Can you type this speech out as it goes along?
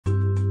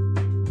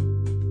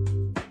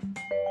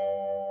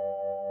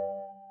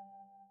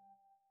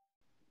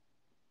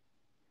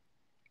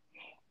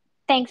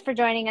Thanks for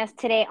joining us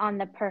today on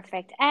The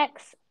Perfect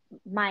X.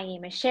 My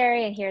name is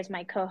Sherry, and here's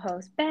my co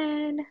host,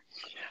 Ben.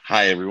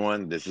 Hi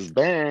everyone, this is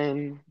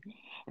Ben.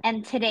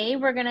 And today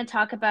we're going to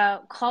talk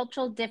about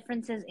cultural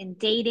differences in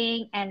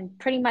dating and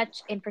pretty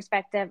much in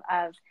perspective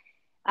of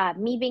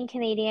me being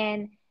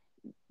Canadian,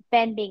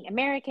 Ben being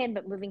American,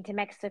 but moving to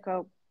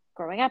Mexico,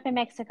 growing up in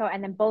Mexico,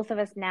 and then both of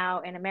us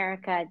now in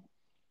America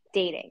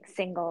dating,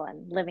 single,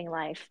 and living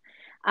life.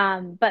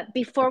 But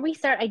before we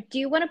start, I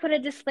do want to put a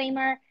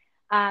disclaimer.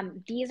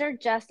 These are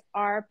just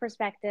our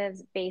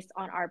perspectives based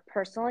on our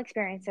personal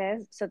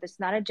experiences. So this is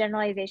not a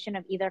generalization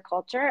of either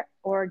culture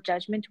or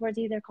judgment towards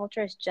either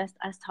culture. It's just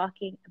us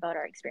talking about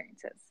our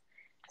experiences.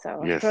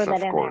 So throw Yes, that of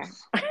in there.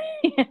 course.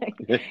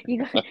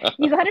 you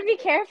you got to be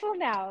careful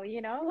now.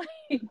 You know.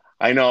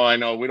 I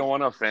know. We don't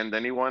want to offend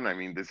anyone. I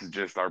mean, this is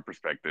just our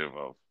perspective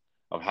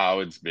of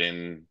how it's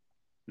been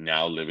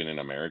now living in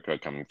America,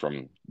 coming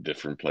from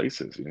different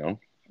places.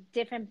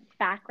 Different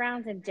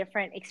backgrounds and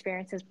different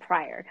experiences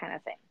prior, kind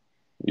of thing.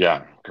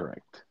 Yeah,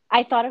 correct.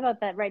 I thought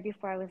about that right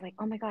before. I was like,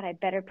 oh my God, I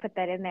better put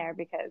that in there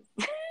because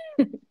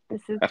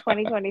this is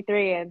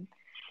 2023 and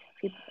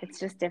it's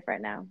just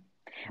different now.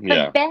 But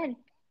Yeah. Ben,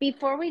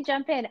 before we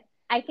jump in,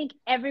 I think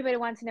everybody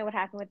wants to know what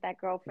happened with that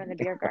girl from the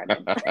beer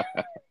garden.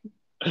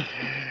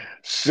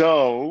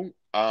 So,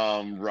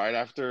 right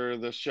after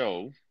the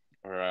show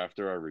or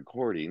after our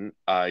recording,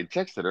 I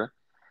texted her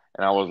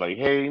and I was like,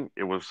 "Hey,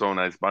 it was so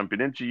nice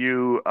bumping into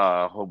you.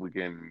 Hope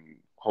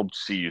to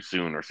see you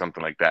soon or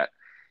something like that."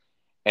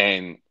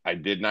 And I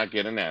did not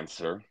get an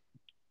answer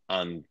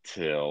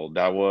until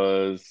that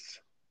was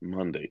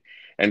Monday.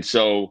 And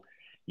so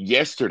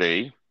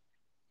yesterday,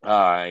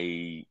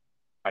 I,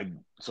 I,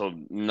 so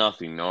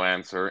nothing, no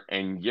answer.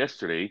 And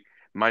yesterday,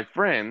 my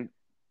friend,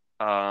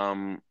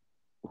 um,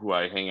 who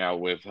I hang out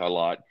with a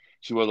lot,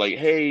 she was like,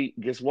 "Hey,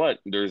 guess what?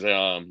 There's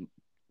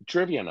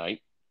trivia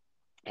night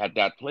at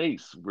that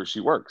place where she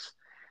works."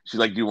 She's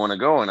like, "Do you want to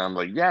go?" And I'm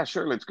like, "Yeah,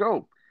 sure, let's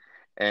go."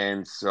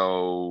 And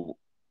so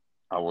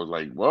I was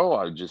like, well,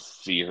 I'll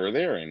just see her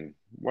there and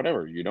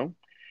whatever.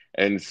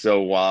 And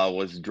so while I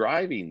was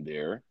driving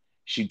there,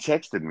 she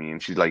texted me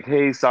and she's like,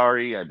 "Hey,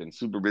 sorry, I've been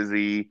super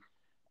busy.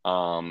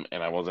 And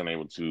I wasn't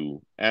able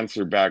to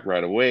answer back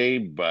right away,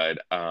 but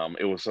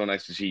it was so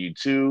nice to see you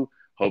too.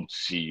 Hope to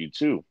see you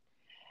too."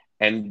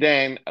 And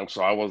then,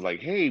 so I was like,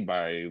 "Hey,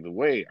 by the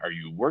way, are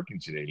you working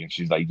today?" And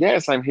she's like,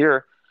 "Yes, I'm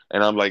here."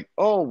 And I'm like,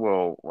 "Oh,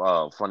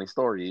 well, funny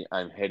story.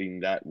 I'm heading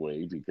that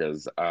way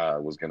because I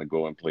was going to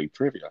go and play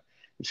trivia."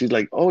 And she's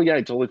like, "Oh, yeah,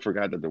 I totally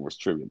forgot that there was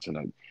trivia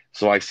tonight."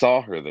 So I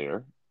saw her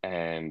there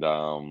and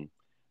I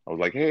was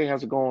like, "Hey,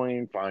 how's it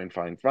going?" "Fine,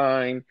 fine,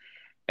 fine."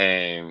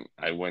 And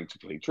I went to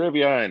play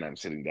trivia and I'm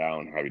sitting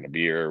down having a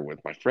beer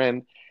with my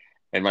friend.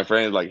 And my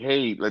friend is like,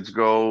 "Hey, let's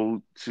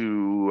go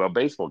to a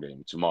baseball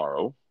game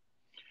tomorrow."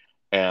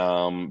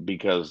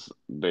 Because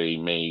they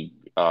make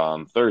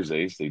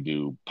Thursdays they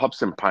do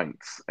pups and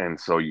pints, and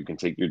so you can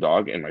take your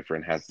dog. And my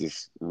friend has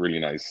this really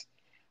nice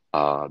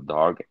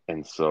dog,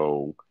 and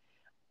so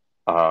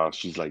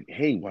she's like,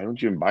 "Hey, why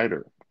don't you invite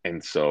her?"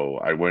 And so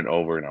I went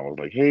over and I was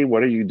like, "Hey,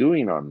 what are you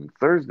doing on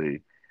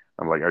Thursday?"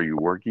 I'm like, "Are you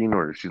working?"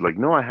 Or she's like,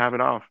 "No, I have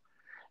it off."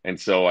 And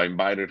so I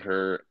invited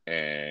her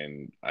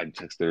and I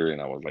texted her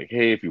and I was like,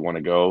 "Hey, if you want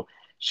to go."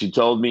 She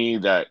told me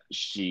that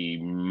she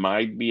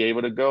might be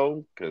able to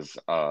go because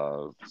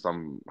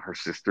some her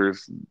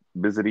sister's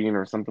visiting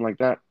or something like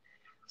that.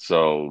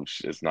 So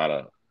it's not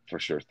a for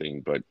sure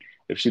thing. But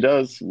if she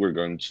does, we're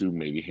going to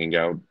maybe hang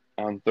out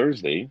on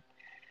Thursday,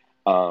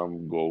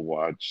 go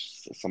watch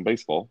some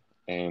baseball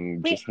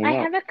and Wait, just I hang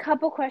out. have a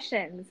couple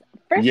questions.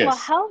 First of all, Yes.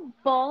 how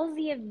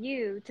ballsy of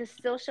you to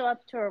still show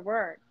up to her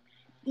work,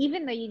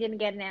 even though you didn't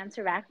get an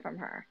answer back from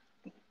her.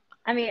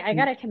 I mean, I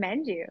gotta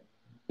commend you.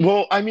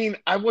 Well, I mean,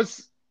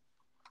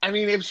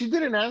 if she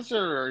didn't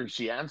answer or if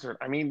she answered,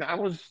 I mean, I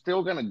was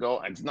still gonna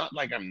go. It's not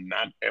like I'm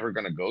not ever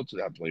gonna go to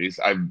that place.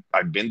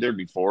 I've been there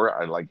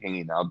before. I like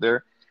hanging out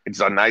there. It's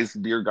a nice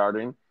beer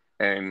garden,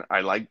 and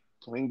I like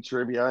playing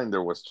trivia. And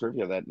there was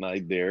trivia that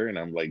night there, and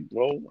I'm like,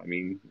 well, I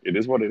mean, it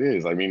is what it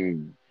is. I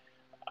mean,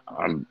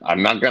 I'm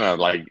not gonna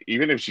like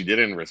even if she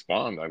didn't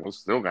respond, I was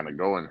still gonna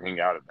go and hang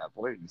out at that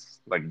place.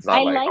 Like it's not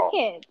I like like oh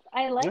it.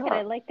 I like it. yeah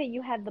I like that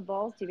you had the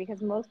balls to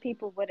because most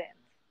people wouldn't.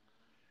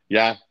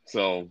 yeah.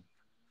 So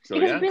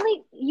Because yeah.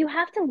 really, you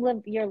have to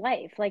live your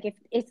life. Like if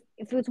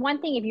it was one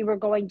thing if you were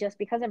going just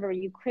because of her,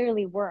 you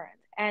clearly weren't.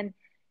 And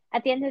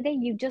at the end of the day,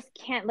 you just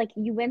can't like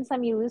you win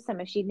some, you lose some.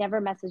 If she'd never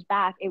messaged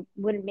back, it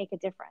wouldn't make a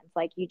difference.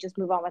 Like you just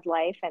move on with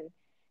life and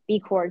be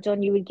cordial,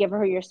 and you would give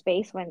her your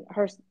space when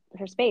her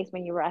space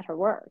when you were at her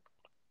work.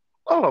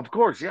 Oh, of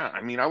course, yeah.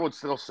 I mean, I would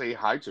still say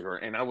hi to her,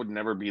 and I would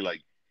never be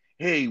like,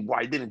 "Hey,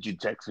 why didn't you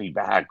text me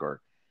back?"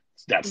 or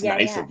 "That's Yeah,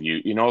 nice yeah. of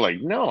you."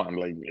 Like, no, I'm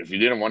like, if you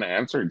didn't want to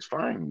answer, it's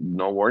fine.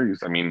 No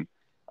worries. I mean,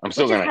 I'm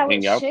still Which is gonna how it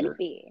hang out should there.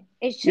 be.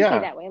 It should be Yeah.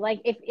 that way.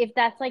 Like if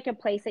that's like a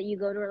place that you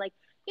go to, or like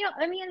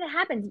I mean, it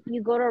happens.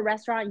 You go to a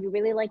restaurant, you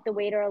really like the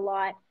waiter a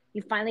lot.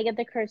 You finally get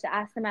the courage to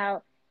ask them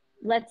out.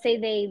 Let's say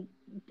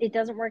it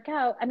doesn't work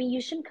out, I mean,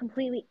 you shouldn't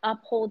completely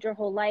uphold your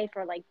whole life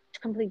or like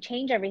completely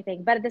change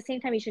everything. But at the same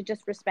time, you should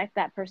just respect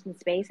that person's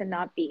space and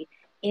not be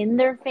in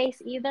their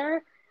face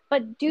either.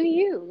 But do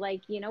you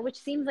like, which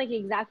seems like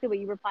exactly what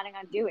you were planning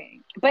on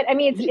doing. But I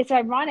mean, it's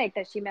ironic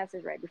that she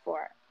messaged right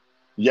before.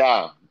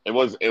 Yeah, it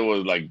was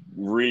like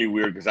really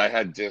weird because I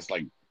had just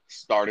like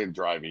started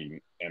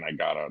driving and I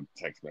got a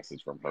text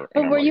message from her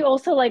and But I'm were like you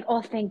also like,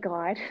 oh, thank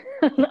God,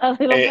 a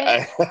little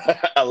bit?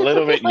 a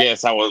little bit, Like,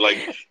 yes. I was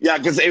like, yeah,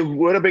 because it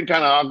would have been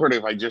kind of awkward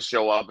if I just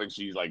show up and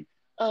she's like,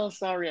 oh,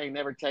 sorry, I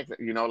never texted.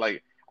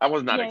 Like I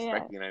was not yeah, yeah.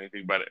 expecting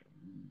anything, but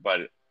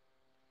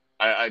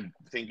I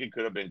think it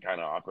could have been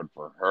kind of awkward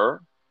for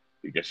her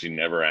because she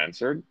never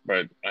answered.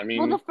 But I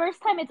Well, the mean,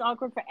 first time it's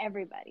awkward for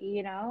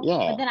everybody, but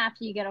yeah, then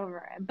after you get over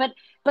it. But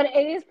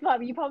it is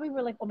probably, you probably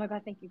were like, oh my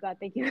God, thank you, God,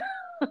 thank you.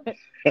 Were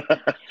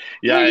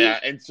yeah, you? yeah.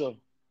 And so,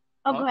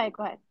 Oh, huh?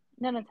 go ahead.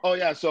 No, no. Oh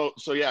yeah,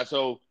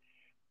 so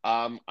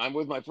I'm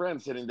with my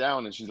friend sitting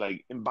down, and she's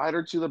like, invite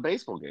her to the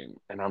baseball game,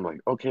 and I'm like,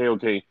 okay,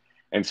 okay.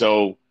 And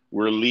so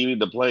we're leaving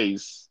the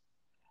place,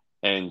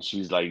 and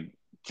she's like,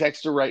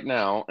 text her right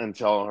now and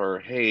tell her,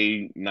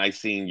 hey, nice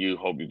seeing you.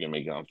 Hope you can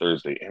make it on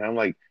Thursday. And I'm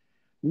like,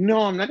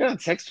 no, I'm not gonna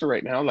text her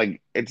right now.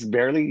 Like, it's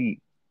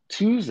barely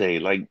Tuesday.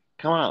 Like,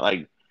 come on,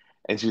 like.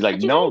 And she's like,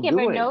 But you got to no, give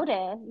her do it.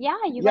 notice. Yeah,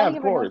 you got Yeah, to of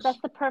give her notice. That's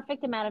course. the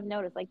perfect amount of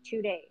notice, like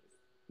 2 days.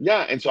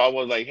 Yeah, and so I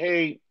was like,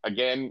 "Hey,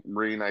 again,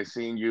 really nice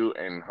seeing you,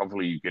 and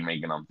hopefully you can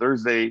make it on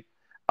Thursday.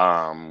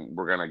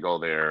 We're gonna go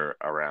there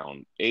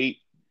around 8,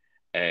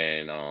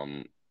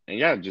 and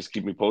yeah, just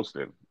keep me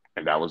posted."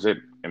 And that was it.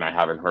 And I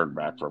haven't heard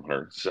back from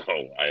her, so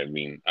I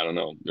mean, I don't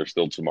know. There's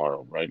still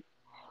tomorrow, right?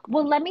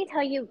 Well, let me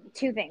tell you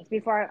two things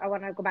before I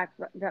want to go back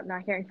to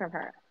not hearing from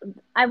her.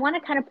 I want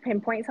to kind of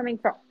pinpoint something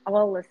for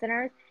all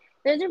listeners.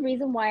 There's a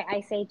reason why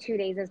I say 2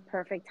 days is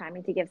perfect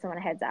timing to give someone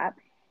a heads up.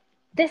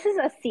 This is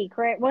a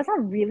secret. Well, it's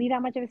not really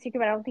that much of a secret,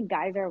 but I don't think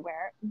guys are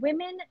aware.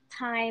 Women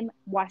time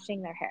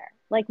washing their hair.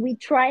 Like we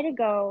try to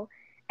go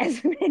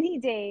as many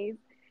days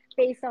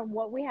based on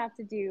what we have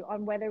to do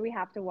on whether we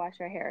have to wash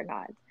our hair or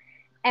not.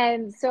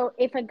 And so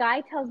if a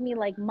guy tells me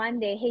like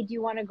Monday, hey, do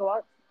you want to go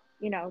out,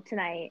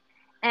 tonight?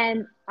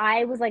 And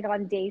I was like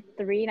on day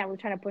 3 and I was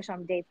trying to push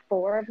on day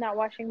 4 of not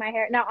washing my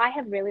hair. Now I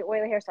have really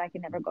oily hair, so I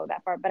can never go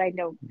that far, but I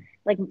know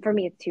like for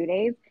me it's 2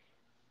 days.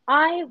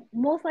 I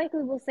most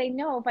likely will say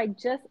no if I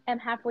just am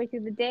halfway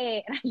through the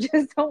day and I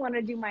just don't want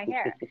to do my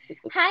hair.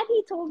 Had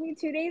he told me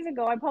 2 days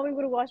ago, I probably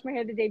would have washed my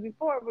hair the day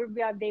before. It would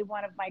be on day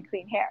 1 of my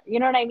clean hair. You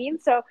know what I mean?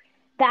 So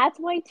that's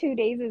why 2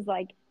 days is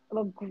like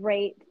a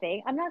great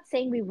thing. I'm not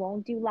saying we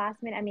won't do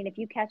last minute. I mean, if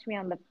you catch me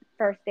on the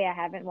first day I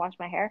haven't washed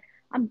my hair,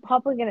 I'm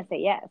probably gonna say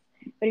yes.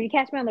 But if you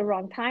catch me on the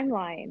wrong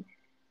timeline,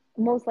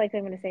 most likely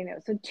I'm going to say no.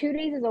 So 2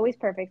 days is always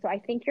perfect. So I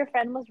think your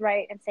friend was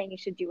right in saying you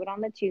should do it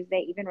on the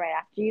Tuesday, even right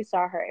after you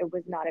saw her. It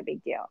was not a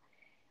big deal.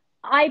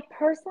 I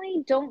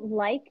personally don't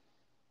like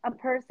a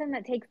person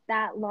that takes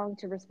that long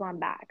to respond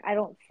back. I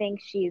don't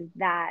think she's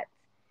that,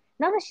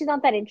 not that she's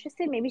not that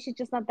interested, maybe she's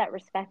just not that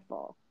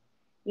respectful.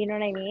 You know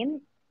what I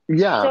mean?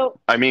 Yeah, So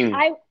I mean,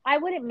 I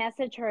wouldn't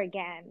message her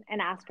again and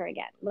ask her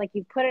again. Like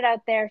you put it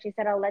out there. She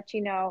said, I'll let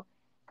you know.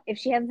 If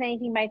she hasn't said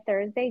anything by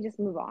Thursday, just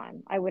move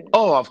on. I wouldn't.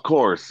 oh, of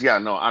course, yeah,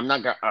 no, I'm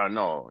not gonna,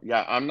 no,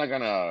 yeah, I'm not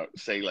gonna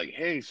say like,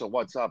 hey, so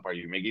what's up? Are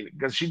you making?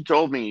 Because she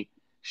told me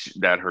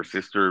that her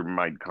sister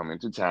might come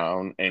into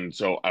town, and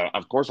so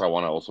of course I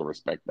want to also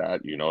respect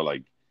that,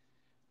 like.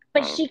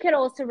 But Uh, she could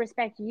also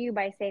respect you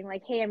by saying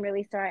like, "Hey, I'm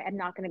really sorry. I'm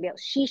not going to be able."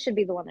 She should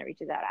be the one that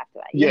reaches out after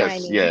that. You know what I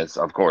Yes, mean? yes,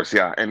 of course,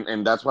 yeah,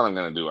 and that's what I'm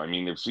gonna do. I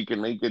mean, if she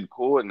can make it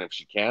cool, and if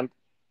she can't,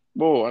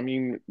 well, I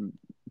mean,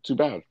 too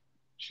bad.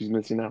 She's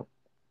missing out.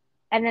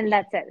 And then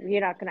that's it.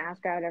 You're not going to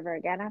ask her out ever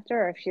again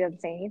after, or if she doesn't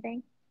say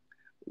anything.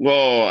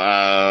 Well,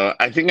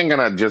 I think I'm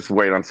gonna just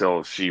wait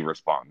until she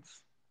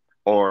responds,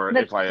 or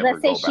if I ever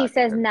Let's say go she back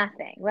says again.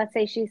 nothing. Let's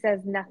say she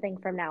says nothing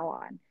from now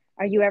on.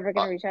 Are you ever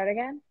going Uh, to reach out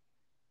again?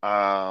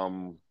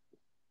 um,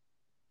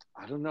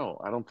 I don't know.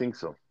 I don't think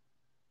so.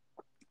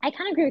 I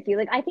kind of agree with you.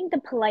 Like, I think the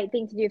polite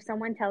thing to do if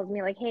someone tells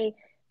me like, "Hey,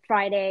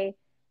 Friday,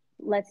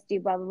 let's do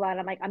blah blah blah," and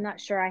I'm like, "I'm not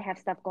sure. I have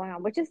stuff going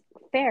on," which is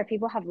fair.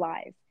 People have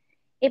lives.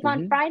 If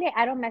on Hmm. Friday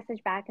I don't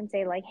message back and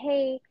say like,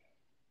 "Hey,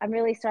 I'm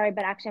really sorry,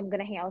 but actually I'm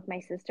gonna hang out with my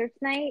sister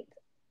tonight."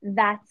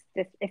 That's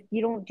this. If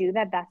you don't do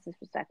that, that's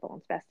disrespectful.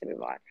 It's best to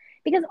move on.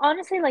 Because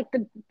honestly, like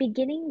the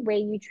beginning way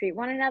you treat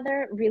one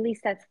another really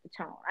sets the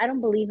tone. I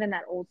don't believe in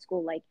that old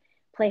school like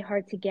play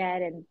hard to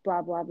get and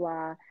blah blah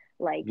blah.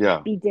 Like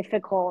Yeah, be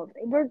difficult.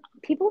 We're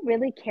people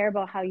really care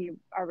about how you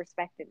are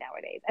respected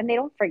nowadays, and they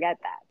don't forget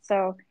that.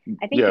 So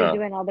I think you're yeah,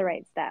 doing all the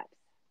right steps.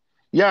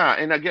 yeah.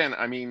 And again,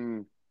 I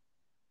mean,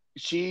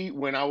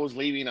 when I was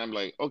leaving, I'm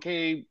like,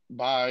 okay,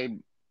 bye.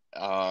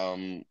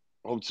 Um,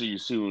 Hope to see you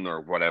soon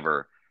or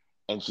whatever.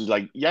 And she's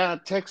like, yeah,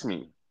 text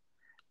me.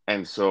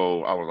 And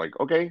so I was like,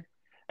 okay.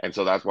 And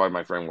so that's why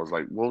my friend was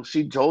like, well,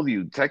 she told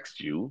you text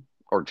you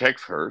or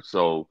text her.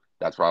 So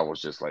that's why I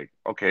was just like,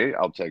 okay,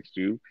 I'll text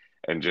you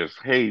and just,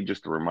 hey,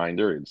 just a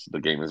reminder, the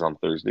game is on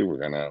Thursday. We're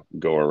gonna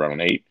go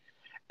around 8.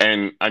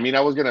 And I mean,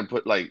 I was gonna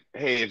put like,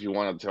 hey, if you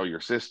want to tell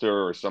your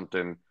sister or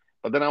something,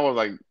 but then I was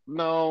like,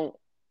 no,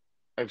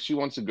 if she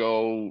wants to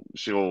go,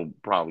 she'll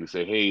probably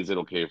say, hey, is it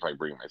okay if I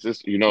bring my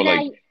sister? Now,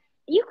 Like,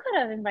 you could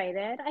have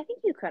invited. I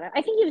think you could have.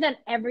 I think you've done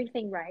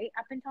everything right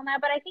up until now,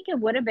 but I think it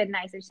would have been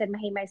nice if you said,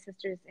 "Hey, my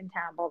sister's in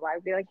town." Blah blah.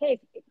 I'd be like, "Hey,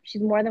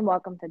 she's more than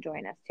welcome to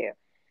join us too,"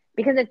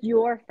 because it's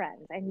your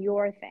friends and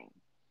your thing.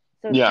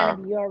 So it's kind yeah,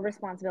 of your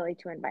responsibility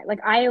to invite.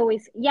 Like I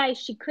always, yeah,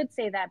 she could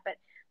say that, but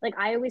like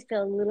I always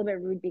feel a little bit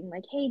rude being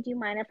like, "Hey, do you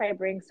mind if I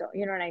bring so?"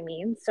 You know what I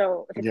mean?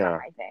 So if it's not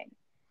yeah, my thing,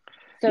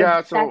 so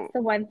yeah. that's So,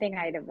 the one thing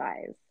I'd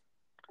advise.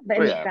 But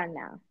but it's yeah, done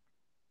now.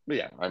 but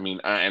yeah. I mean,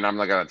 and I'm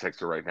not gonna text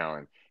her right now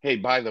and, hey,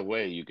 by the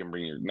way, you can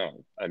bring your.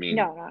 No, I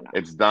mean, No, no, no.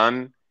 it's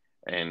done,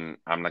 and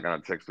I'm not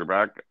gonna text her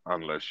back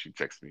unless she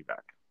texts me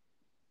back.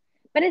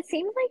 But it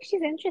seems like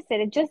she's interested.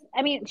 It just,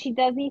 I mean, she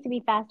does need to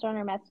be faster on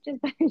her messages,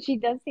 but she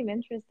does seem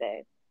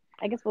interested.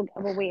 I guess we'll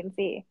wait and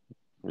see.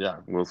 Yeah,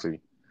 we'll see.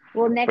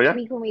 Well, But next yeah,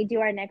 week when we do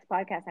our next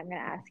podcast, I'm gonna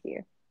ask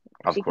you.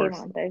 of She came course.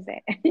 on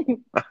Thursday.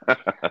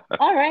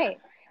 All right.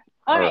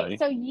 All All right. right.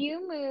 So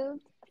you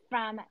moved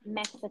from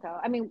Mexico.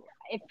 I mean,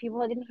 if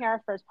people didn't hear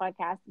our first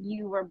podcast,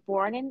 you were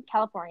born in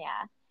California.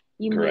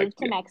 You Correct. moved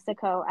to Yeah.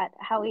 Mexico at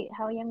how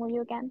young were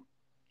you again?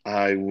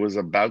 I was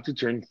about to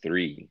turn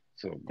 3,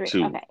 so Three.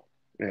 2. Okay.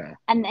 Yeah.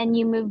 And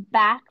you moved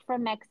back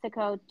from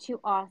Mexico to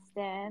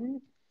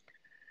Austin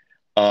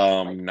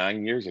like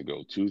 9 years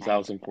ago, 9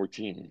 years ago.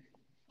 2014.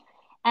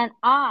 And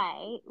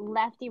I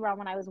left Iran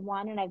when I was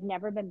one, and I've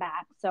never been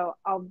back. So,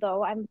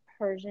 although I'm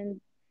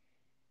Persian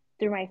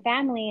through my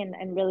family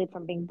and really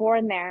from being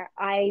born there,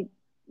 I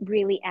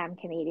really am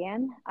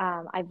Canadian.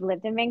 I've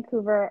lived in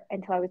Vancouver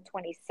until I was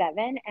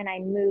 27, and I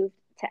moved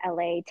to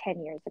LA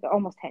 10 years ago,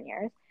 almost 10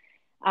 years.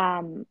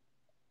 Um,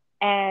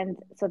 and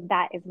so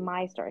that is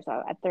my story.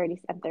 So at 30,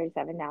 I'm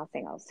 37 now,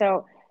 single.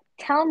 So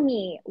tell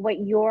me what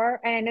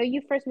and I know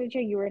you first moved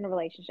here, you were in a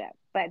relationship,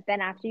 but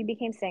then after you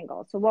became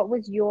single, so what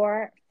was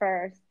your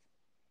first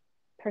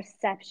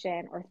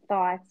perception or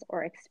thoughts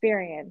or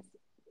experience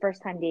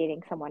first time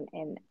dating someone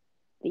in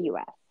the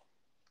US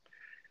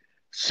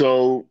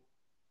So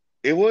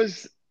it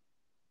was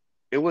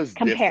it was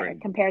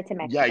different. compared to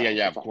Yeah, Mexico, yeah, I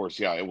yeah, should of say. course.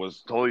 Yeah, it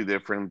was totally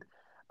different.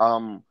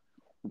 Um,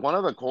 one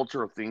of the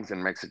cultural things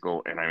in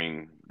Mexico, and I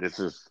mean, this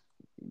is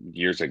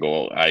years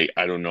ago. I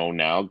don't know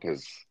now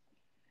because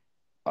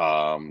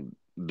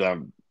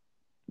the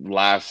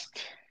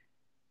last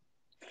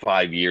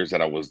 5 years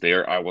that I was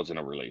there, I was in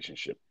a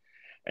relationship.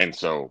 And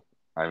so,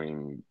 I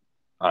mean,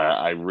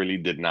 I really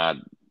did not.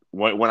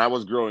 When I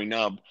was growing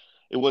up,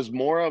 it was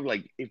more of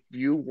like if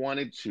you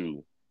wanted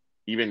to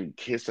even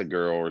kiss a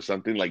girl or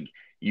something, like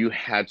you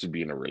had to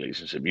be in a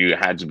relationship. You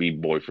had to be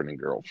boyfriend and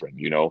girlfriend,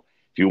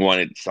 if you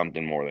wanted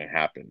something more than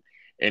happen.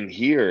 And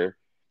here,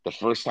 the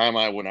first time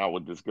I went out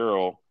with this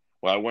girl,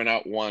 well, I went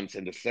out once,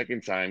 and the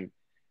second time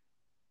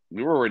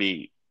we were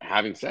already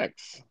having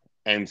sex.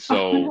 And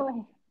Oh, no so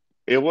way.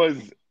 it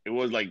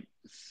was like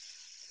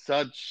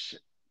such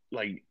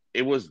like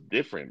it was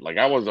different. Like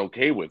I was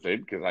okay with it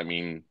because I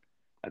mean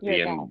at You're the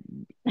a guy. end,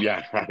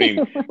 yeah, I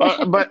mean,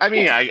 but I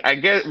mean, I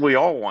get we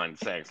all want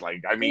sex.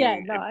 Like I Yeah,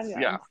 mean, no, it's I'm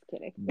yeah, just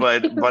kidding.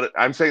 but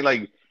I'm saying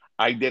like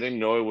I didn't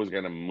know it was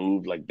gonna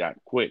move like that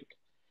quick,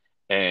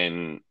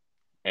 and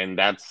and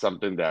that's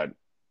something that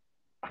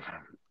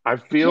I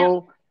Now,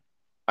 feel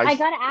I I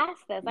gotta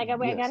ask this. I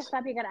gotta yes.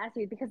 stop you. I gotta ask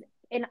you because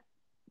in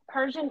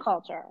Persian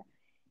culture,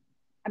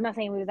 I'm not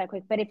saying it moves that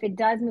quick, but if it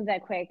does move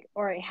that quick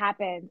or it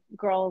happens,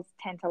 girls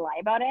tend to lie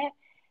about it.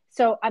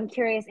 So I'm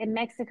curious, in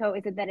Mexico,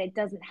 is it that it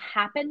doesn't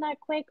happen that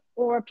quick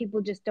or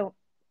people just don't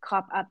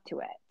cop up to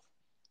it?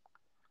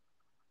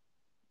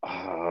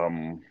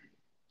 Um,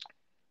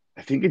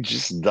 I think it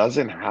just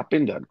doesn't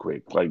happen that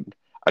quick. Like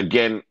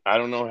again, I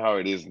don't know how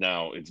it is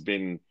now. It's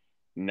been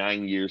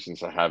 9 years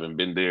since I haven't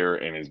been there,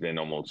 and it's been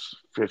almost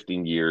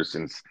 15 years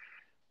since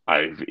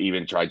I've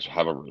even tried to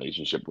have a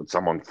relationship with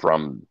someone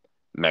from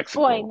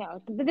Oh, I Mexico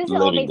know. But this is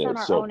all living based there. on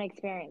our So own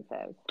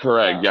experiences.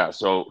 correct, So, yeah.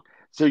 So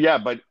yeah,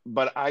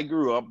 but I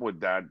grew up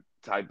with that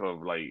type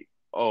of like,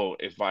 oh,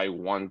 if I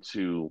want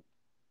to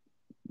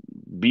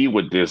be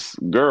with this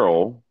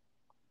girl,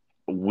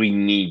 we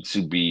need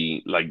to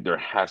be like there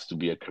has to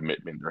be a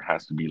commitment. There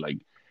has to be like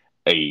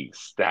a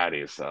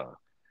status,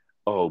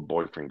 oh,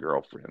 boyfriend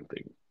girlfriend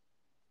thing.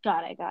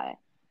 got it, got it.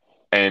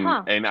 and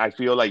Huh. and I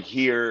feel like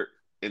here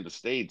in the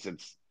States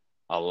it's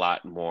a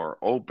lot more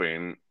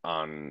open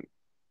on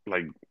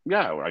like,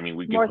 yeah, I mean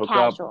we can More hook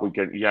up, casual.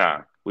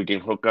 we can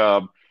hook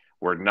up,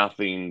 we're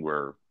nothing,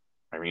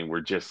 I mean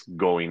we're just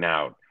going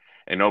out.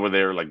 And over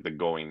there, like the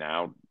going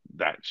out,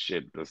 that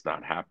shit does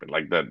not happen,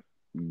 like that,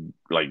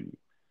 like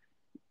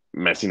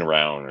messing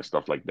around or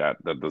stuff like that,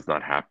 that does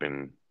not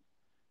happen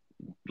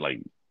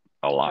like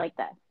a lot. Like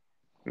that.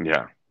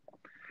 Yeah.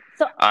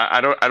 So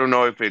I don't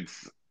know if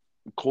it's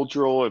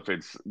cultural, if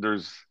it's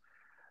there's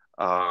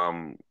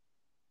um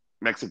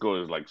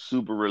Mexico is like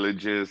super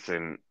religious,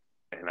 and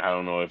I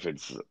don't know if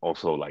it's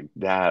also like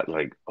that,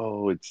 like,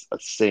 oh, it's a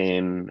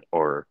sin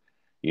or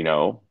you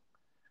know.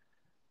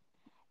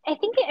 I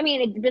think, I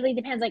mean, it really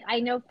depends. Like, I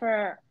know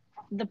for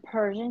the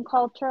Persian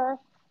culture,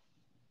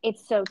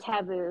 it's so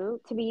taboo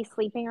to be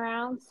sleeping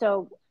around.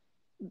 So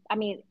I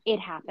mean, it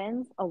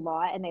happens a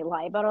lot and they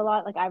lie about it a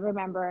lot. Like I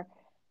remember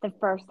the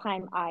first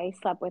time I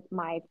slept with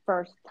my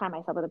first time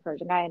I slept with a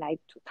Persian guy and I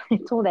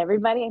told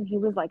everybody and he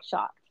was like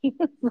shocked. He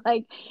was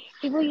like,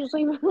 people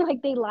usually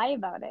like they lie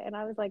about it. And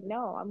I was like,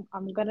 no,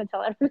 I'm gonna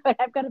tell everybody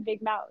I've got a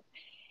big mouth.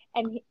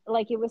 And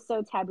like it was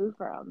so taboo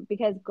for him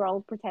because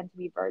girls pretend to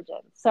be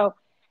virgins. So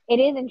it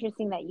is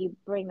interesting that you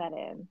bring that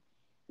in,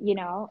 you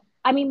know?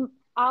 I mean,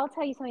 I'll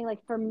tell you something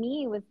like for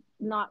me, it was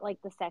not like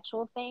the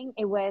sexual thing.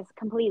 It was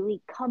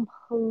completely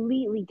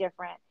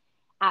different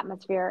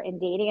atmosphere in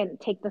dating and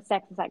take the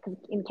sex aside. Because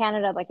in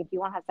Canada, like if you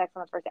want to have sex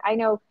on the first day, I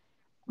know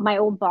my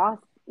old boss,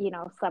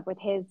 slept with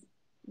his,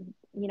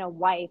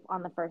 wife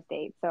on the first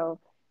date. So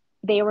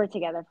they were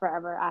together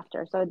forever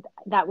after. So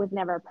that was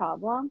never a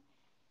problem.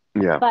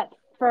 Yeah, But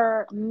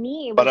for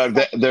me, it but was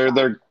such a shock.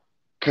 they're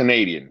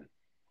Canadian.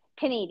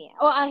 Canadian.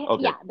 Oh,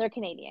 Okay. yeah, they're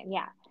Canadian.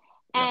 Yeah.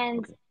 Yeah. And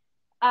Okay.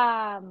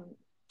 um,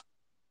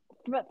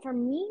 but for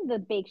me, the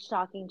big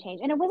shocking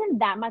change, and it wasn't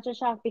that much a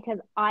shock because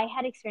I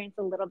had experienced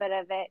a little bit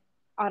of it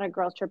on a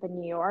girls' trip in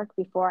New York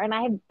before, and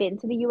I had been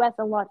to the U.S.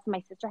 a lot. So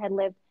my sister had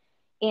lived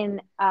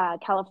in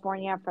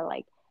California for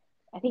like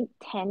I think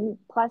 10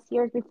 plus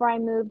years before I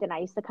moved, and I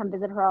used to come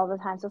visit her all the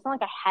time. So it's not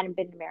like I hadn't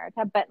been in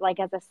America, but like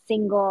as a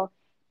single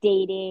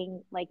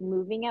dating, like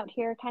moving out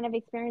here kind of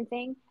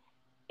experiencing,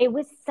 it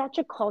was such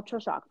a culture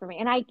shock for me.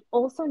 And I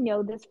also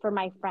know this for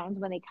my friends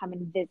when they come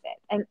and visit.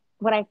 And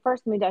when I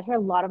first moved out here, a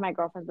lot of my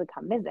girlfriends would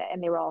come visit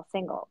and they were all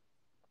single.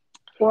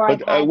 Or I've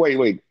But had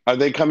wait. Are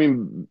they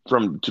coming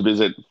from to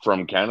visit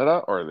from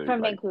Canada, or are they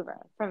from like?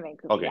 Vancouver,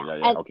 Okay. yeah. Yeah.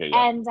 Yeah. And Okay.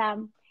 Yeah.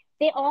 and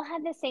they all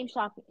had the same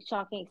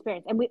shocking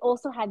experience. And we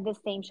also had the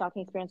same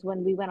shocking experience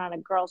when we went on a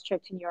girls'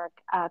 trip to New York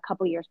a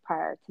couple years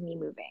prior to me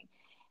moving.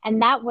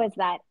 And that was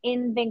that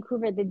in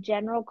Vancouver, the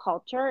general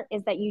culture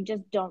is that you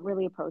just don't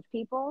really approach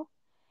people.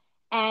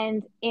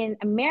 And in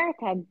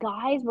America,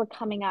 guys were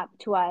coming up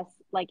to us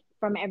like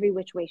from every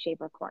which way, shape,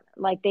 or corner.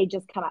 Like they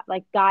just come up.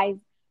 Like guys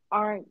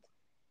aren't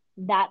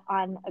that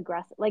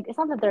unaggressive. Like it's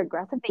not that they're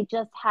aggressive, they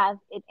just have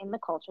it in the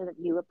culture that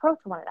you approach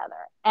one another.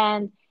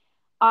 And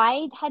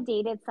I had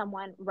dated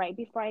someone right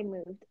before I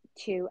moved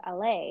to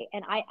LA,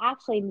 and I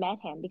actually met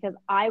him because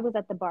I was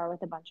at the bar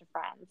with a bunch of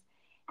friends,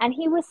 and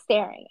he was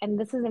staring. And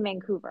this is in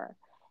Vancouver,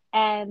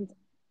 and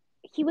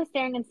he was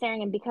staring and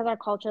staring. And because our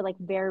culture, like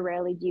very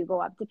rarely do you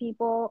go up to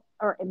people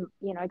or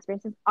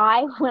experiences,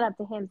 I went up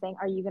to him saying,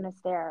 "Are you gonna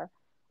stare,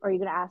 or are you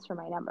gonna ask for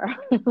my number?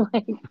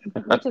 Like,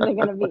 which is it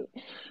gonna be?"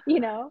 You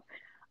know.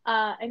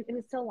 And it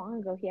was so long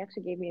ago. He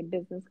actually gave me a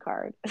business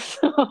card.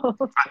 So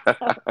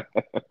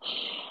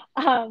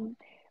um,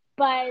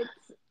 but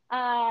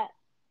uh,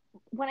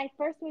 when I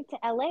first moved to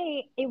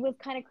LA, it was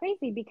kind of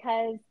crazy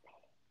because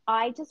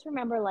I just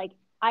remember like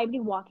I'd be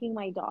walking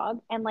my dog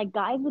and like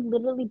guys would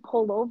literally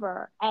pull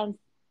over and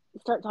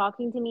start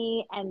talking to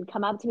me and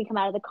come up to me, come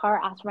out of the car,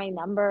 ask for my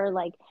number.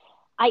 Like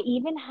I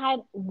even had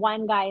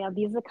one guy, now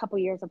these are a couple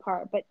years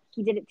apart, but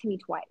he did it to me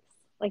twice.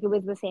 Like it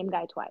was the same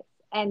guy twice.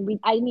 And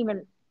I didn't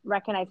even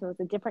recognize him. It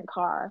was a different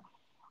car.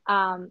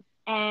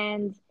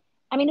 And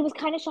I mean, it was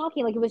kind of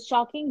shocking. Like it was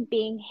shocking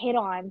being hit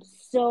on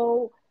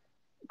so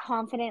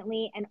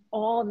confidently and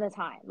all the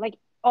time, like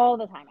all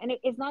the time. And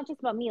it's not just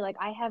about me. Like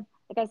I have,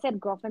 like I said,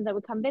 girlfriends that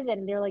would come visit,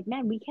 and they're like,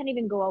 "Man, we can't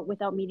even go out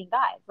without meeting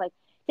guys." Like,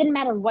 didn't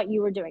matter what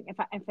you were doing. If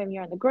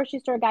you're in the grocery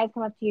store, guys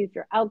come up to you. If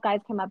you're out, guys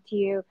come up to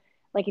you.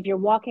 Like if you're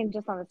walking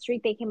just on the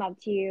street, they came up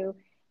to you,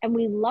 and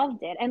we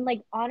loved it. And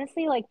like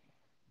honestly, like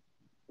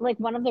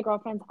one of the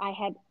girlfriends I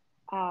had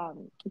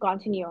gone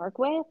to New York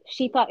with,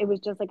 she thought it was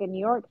just like a New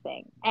York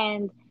thing.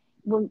 And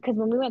because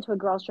when we went to a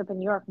girls' trip in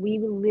New York, we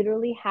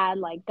literally had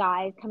like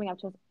guys coming up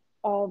to us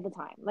all the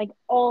time, like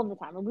all the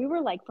time. And we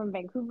were like from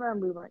Vancouver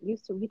and we weren't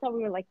used to. We thought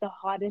we were like the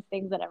hottest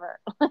things that ever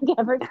like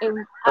ever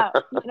came out,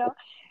 you know?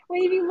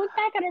 Well, if you look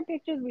back at our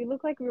pictures, we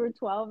look like we were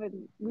 12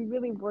 and we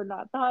really were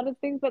not the hottest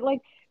things, but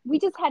like we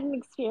just hadn't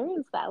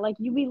experienced that. Like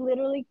we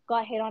literally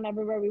got hit on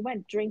everywhere we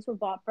went. Drinks were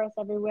bought for us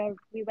everywhere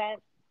we went.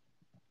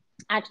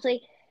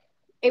 Actually,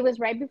 it was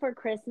right before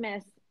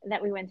Christmas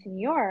that we went to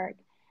New York,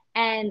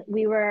 and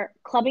we were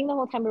clubbing the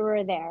whole time we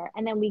were there.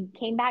 And then we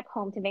came back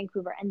home to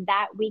Vancouver, and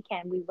that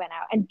weekend we went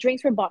out and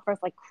drinks were bought for us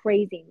like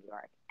crazy in New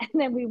York. And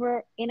then we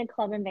were in a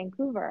club in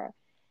Vancouver,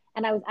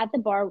 and I was at the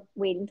bar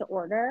waiting to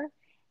order.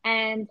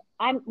 And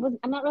I'm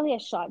not really a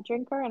shot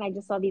drinker, and I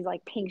just saw these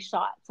like pink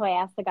shots. So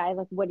I asked the guys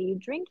like, "What are you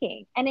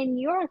drinking?" And in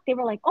New York, they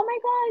were like, "Oh my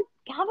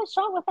god, have a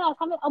shot with us.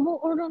 We'll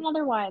order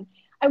another one."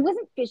 I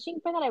wasn't fishing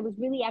for that. I was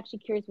really actually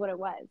curious what it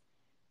was,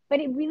 but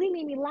it really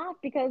made me laugh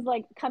because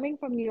like coming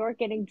from New York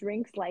getting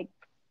drinks like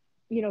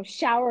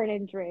showered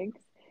in drinks,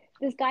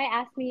 this guy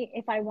asked me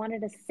if I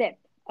wanted a sip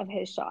of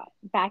his shot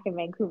back in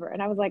Vancouver,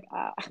 and I was like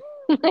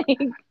like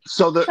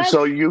that's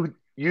So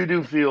you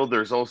do feel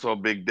there's also a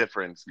big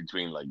difference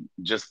between like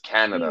just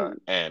Canada huge,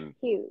 and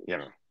huge, you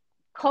know.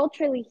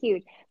 culturally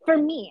huge for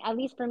me, at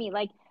least for me.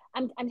 Like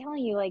I'm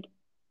telling you, like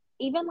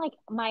even like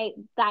my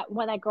that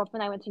when that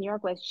girlfriend I went to New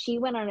York with, she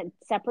went on a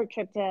separate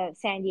trip to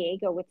San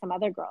Diego with some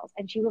other girls,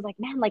 and she was like,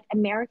 "Man, like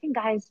American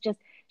guys just."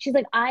 She's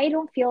like, "I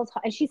don't feel,"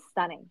 and she's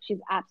stunning. She's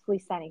absolutely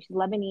stunning. She's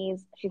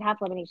Lebanese. She's half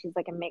Lebanese. She's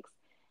like a mix,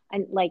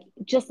 and like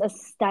just a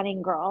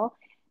stunning girl.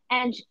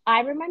 And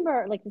I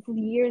remember like this is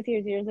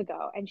years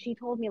ago, and she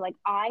told me like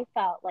I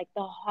felt like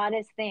the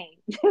hottest thing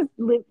just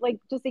live like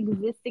just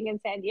existing in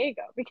San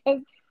Diego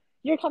because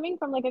you're coming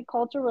from like a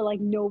culture where like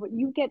no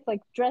you get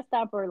like dressed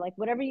up or like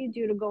whatever you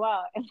do to go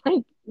out and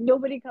like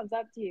nobody comes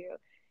up to you,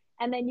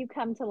 and then you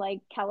come to like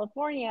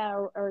California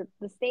or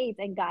the States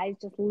and guys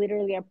just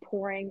literally are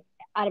pouring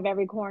out of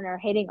every corner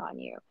hitting on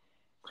you,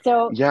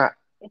 so Yeah,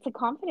 it's a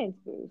confidence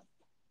boost.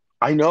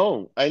 I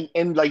know.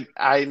 And like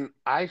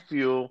I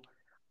feel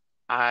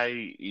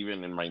I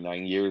even in my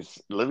 9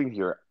 years living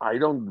here, I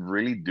don't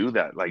really do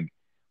that. Like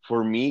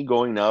for me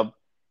going up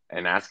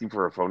and asking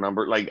for a phone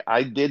number, like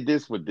I did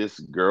this with this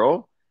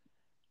girl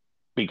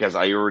because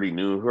I already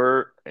knew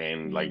her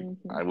and like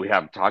Mm-hmm. we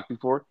have talked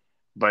before.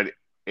 But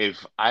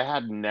if I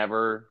had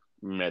never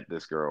met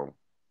this girl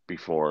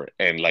before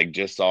and like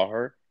just saw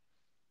her,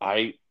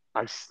 I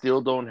I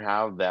still don't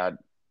have that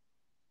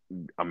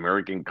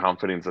American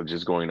confidence of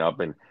just going up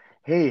and,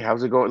 hey,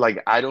 how's it going?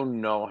 Like I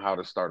don't know how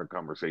to start a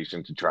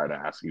conversation to try to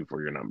ask you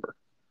for your number.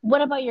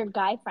 What about your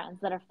guy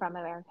friends that are from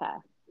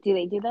America? Do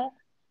they do that?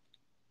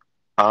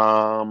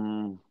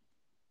 Um,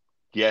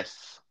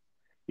 yes.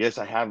 Yes,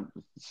 I have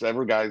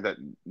several guys that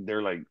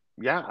they're like,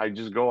 yeah, I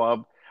just go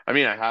up. I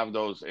mean, I have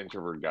those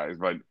introvert guys,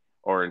 but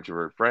or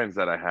introvert friends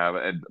that I have,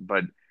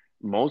 but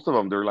most of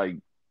them they're like,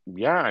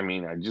 yeah, I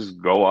mean, I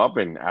just go up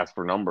and ask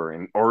for number,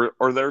 and or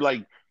they're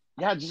like,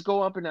 yeah, just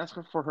go up and ask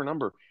her for her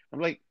number. I'm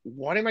like,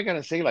 what am I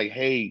gonna say? Like,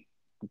 hey,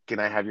 can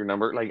I have your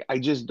number? Like, I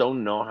just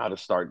don't know how to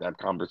start that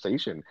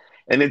conversation,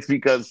 and it's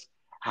because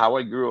how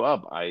I grew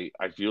up. I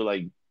feel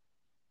like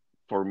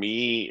for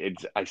me,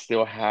 it's I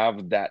still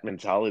have that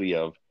mentality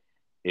of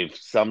if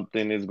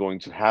something is going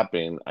to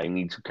happen, I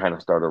need to kind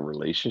of start a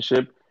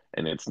relationship,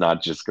 and it's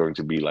not just going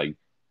to be like,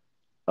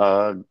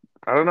 uh,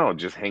 I don't know,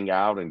 just hang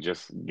out and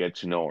just get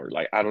to know her.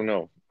 Like, I don't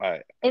know,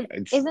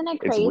 Isn't it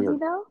it's crazy weird.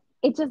 though?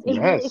 It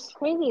really it's Yes,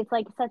 crazy. It's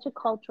like such a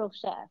cultural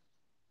shift,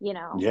 you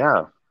know?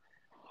 yeah.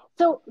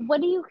 So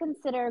what do you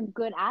consider a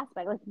good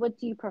aspect? Like what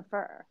do you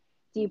prefer?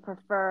 Do you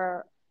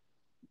prefer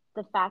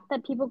the fact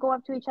that people go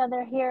up to each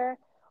other here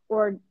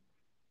or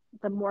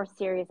the more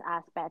serious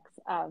aspects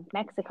of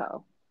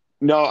Mexico?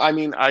 No, I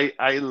mean, I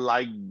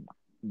like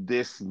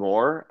this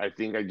more. I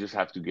think I just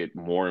have to get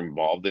more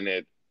involved in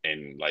it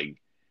and like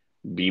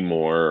be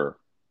more,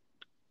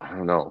 I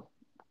don't know,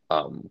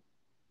 um,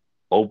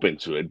 open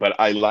to it, but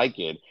I like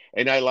it.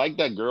 And I like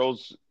that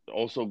girls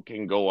also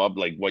can go up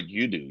like what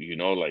you do,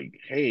 like,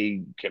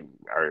 hey,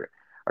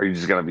 are you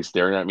just gonna be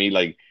staring at me?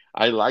 Like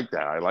I like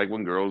that. I like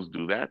when girls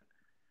do that.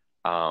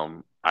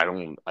 I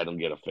don't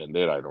get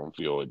offended. I don't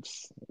feel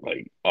it's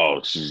like,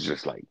 oh, she's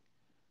just like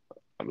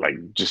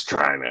just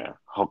trying to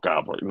hook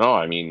up or no,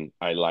 I mean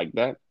I like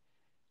that.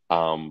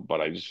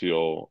 But I just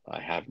feel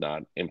I have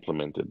not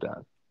implemented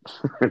that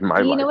in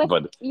my You know life. what's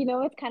But you know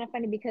what's kind of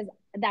funny because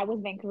that was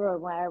Vancouver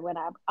where I went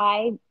up.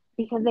 I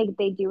because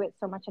they do it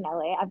so much in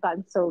LA, I've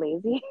gotten so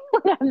lazy.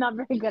 I'm not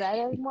very good at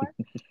it anymore.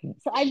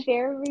 So I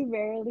very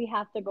rarely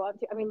have to go up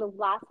to. I mean, the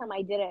last time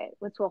I did it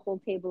was to a whole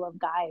table of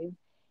guys,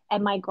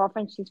 and my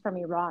girlfriend, she's from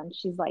Iran.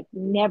 She's like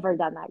never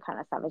done that kind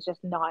of stuff. It's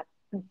just not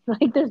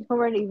like there's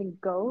nowhere to even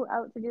go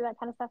out to do that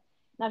kind of stuff.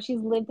 Now she's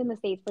lived in the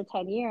States for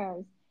 10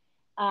 years,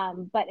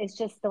 but it's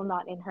just still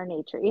not in her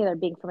nature either,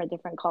 being from a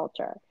different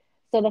culture.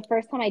 So the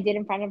first time I did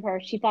in front of her,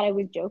 she thought I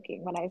was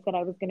joking when I said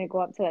I was going to go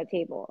up to that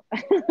table.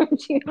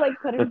 She like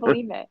couldn't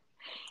believe it.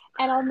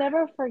 And I'll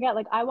never forget,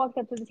 like, I walked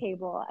up to the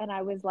table and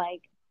I was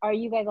like, are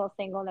you guys all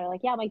single? And they're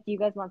like, yeah. I'm like, do you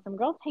guys want some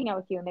girls to hang out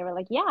with you? And they were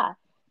like, yeah.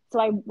 So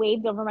I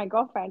waved over my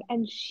girlfriend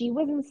and she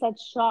was in such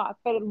shock,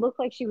 but it looked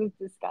like she was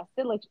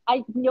disgusted. Like,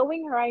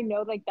 knowing her, I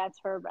know, like, that's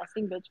her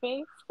resting bitch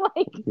face.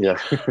 Like, yeah.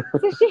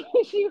 so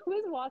she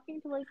was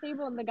walking towards the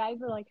table and the guys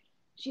were like,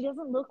 she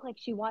doesn't look like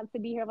she wants to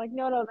be here. I'm like,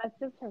 no, that's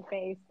just her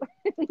face.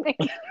 Like,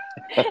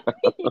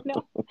 you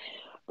know,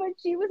 but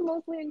she was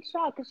mostly in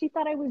shock because she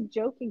thought I was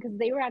joking because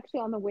they were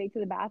actually on the way to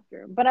the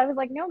bathroom. But I was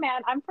like, no,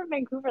 man, I'm from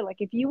Vancouver. Like,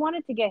 if you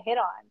wanted to get hit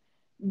on,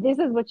 this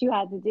is what you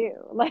had to do.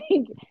 Like,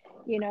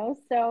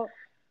 so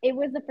it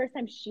was the first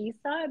time she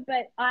saw it,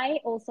 but I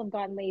also have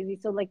gotten lazy.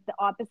 So, like, the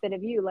opposite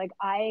of you, like,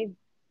 I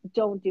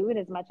don't do it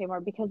as much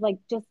anymore because, like,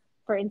 just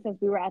for instance,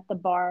 we were at the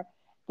bar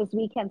this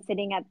weekend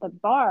sitting at the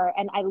bar,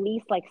 and at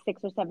least like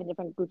 6 or 7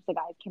 different groups of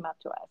guys came up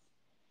to us.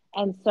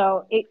 And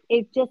so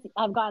it just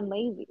I've gotten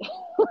lazy.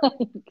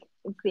 Like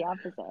it's the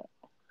opposite.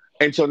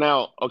 And so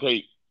now,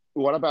 okay,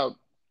 what about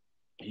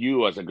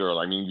you as a girl?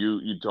 I mean,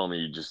 you told me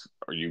you just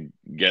or you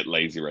get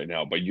lazy right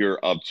now, but you're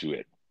up to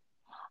it.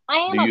 I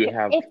Do am up you to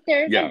have? if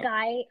there's a Yeah,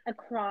 guy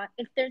across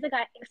if there's a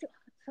guy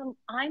so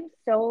I'm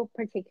so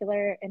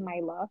particular in my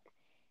look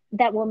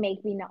that will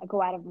make me not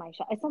go out of my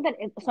shell. It's not that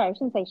sorry, I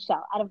shouldn't say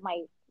shell, out of my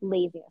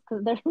laziness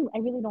because there I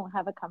really don't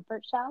have a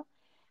comfort shell.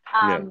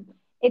 yeah. Um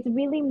it's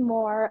really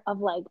more of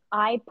like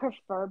I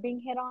prefer being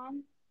hit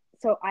on,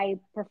 so I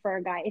prefer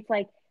a guy. It's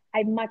like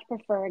I much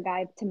prefer a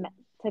guy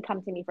to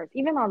come to me first,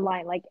 even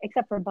online, like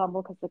except for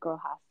Bumble because the girl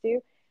has to.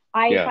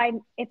 Yeah.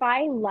 If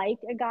I like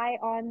a guy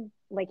on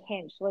like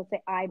Hinge, let's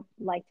say I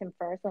liked him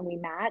first and we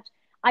match,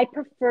 I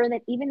prefer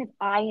that even if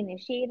I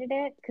initiated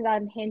it, because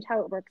on Hinge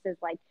how it works is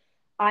like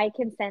I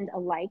can send a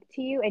like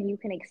to you and you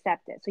can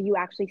accept it, so you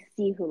actually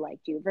see who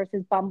liked you.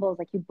 Versus Bumble is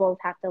like you both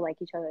have to like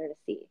each other to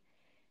see.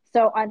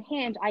 So on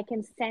Hinge, I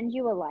can send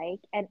you a like,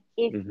 and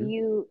if Hmm.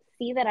 you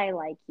see that I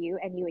like you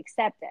and you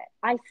accept it,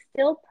 I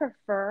still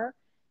prefer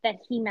that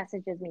he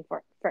messages me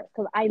first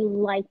because I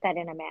like that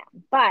in a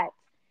man. But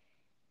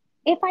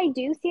if I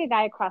do see a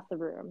guy across the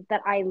room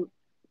that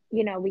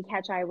we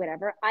catch eye,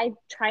 whatever, I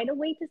try to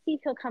wait to see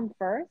if he'll come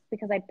first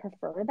because I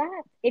prefer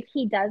that. If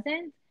he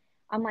doesn't,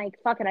 I'm like,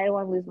 fuck it, I don't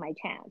want to lose my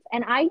chance.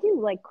 And I do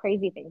like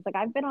crazy things. Like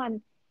I've been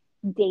on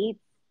dates.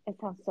 It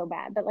sounds so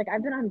bad, but like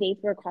I've been on dates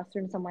where across the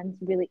room someone's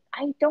really,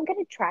 I don't get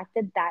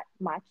attracted that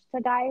much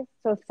to guys.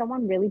 So if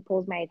someone really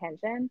pulls my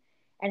attention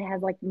and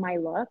has like my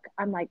look,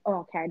 I'm like,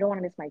 oh, okay, I don't want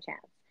to miss my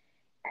chance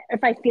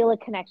if I feel a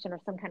connection or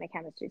some kind of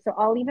chemistry. So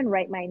I'll even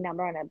write my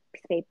number on a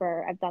piece of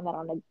paper. I've done that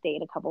on a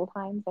date a couple of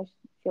times. I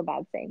feel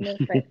bad saying this,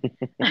 but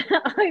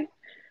I've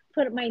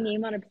put my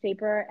name on a piece of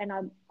paper and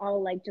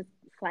I'll like just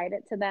slide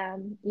it to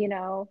them,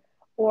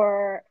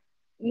 or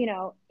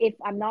if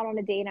I'm not on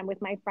a date, I'm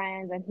with my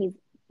friends and he's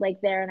like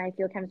there and I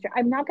feel chemistry,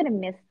 I'm not gonna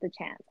miss the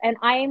chance. And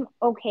I'm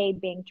okay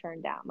being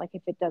turned down. Like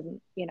if it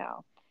doesn't,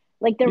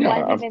 like there Yeah,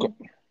 was of course. even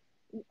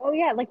oh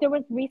yeah, like there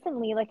was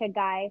recently like a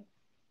guy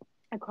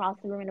across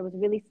the room and it was a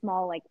really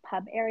small like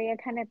pub area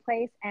kind of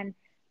place and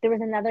there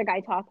was another guy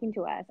talking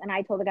to us and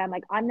I told the guy I'm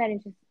like I'm not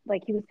interested,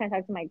 like he was kind of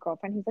talking to my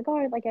girlfriend, he's like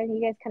oh like are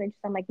you guys kind of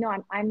interested, I'm like no,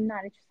 I'm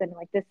not interested in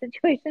like this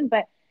situation,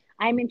 but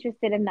I'm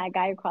interested in that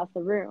guy across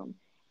the room.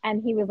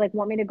 And he was like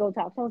want me to go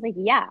talk, so I was like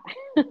yeah.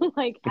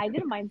 Like I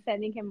didn't mind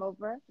sending him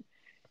over.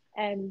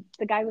 And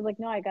the guy was like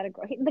no, I gotta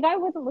go. The guy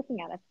wasn't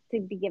looking at us, to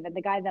be given,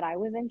 the guy that I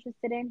was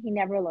interested in, he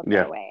never looked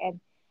our Yeah. way.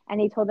 And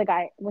he told the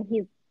guy when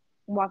he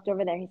walked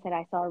over there, he said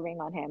I saw a ring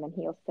on him and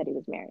he also said he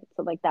was married,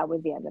 so like that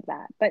was the end of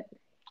that. But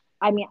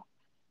I mean,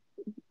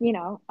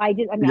 I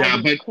Yeah,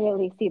 didn't but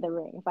clearly see the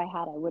ring. If I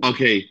had I would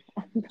okay.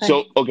 have. But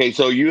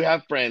So you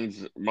have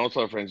friends, most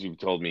of the friends you've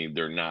told me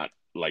they're not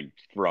like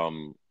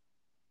from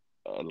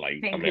like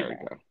Vancouver.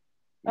 America.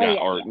 Oh Yeah, yeah,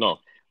 or yeah. no.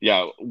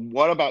 Yeah,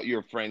 what about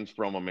your friends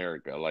from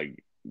America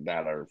like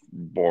that are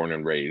born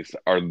and raised?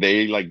 Are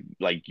they like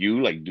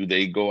you? Like do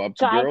they go up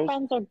to Guy girls?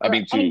 friends or I girl,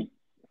 mean I to mean,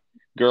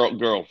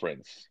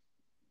 girlfriends.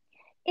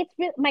 it's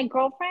real my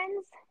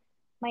girlfriends,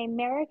 my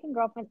American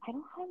girlfriends, I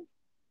don't have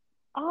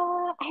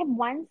I have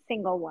one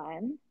single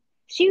one.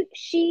 She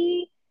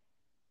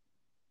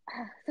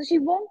so she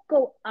won't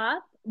go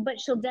up, but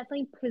she'll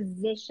definitely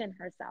position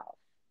herself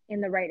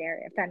in the right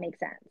area, if that makes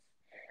sense.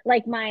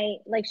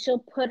 Like she'll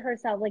put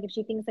herself, like if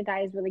she thinks the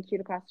guy is really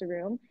cute across the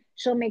room,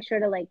 she'll make sure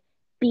to like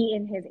be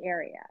in his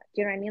area.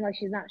 Do you know what I mean? Like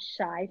she's not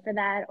shy for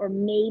that. Or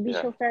maybe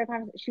Yeah. she'll start a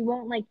conversation. She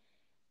won't like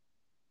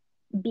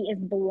be as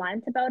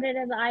blunt about it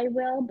as I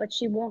will, but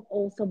she won't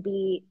also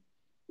be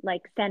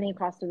like standing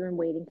across the room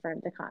waiting for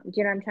him to come. Do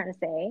you know what I'm trying to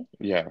say?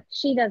 Yeah.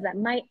 She does that.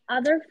 My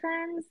other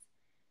friends,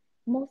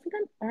 most of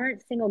them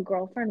aren't single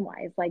girlfriend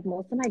wise. Like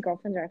most of my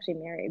girlfriends are actually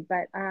married,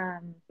 but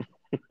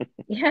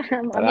yeah,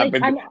 That I'm like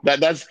happened. I'm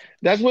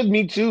That's with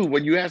me too.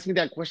 When you ask me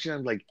that question,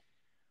 I'm like,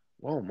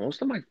 whoa,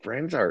 most of my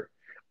friends are,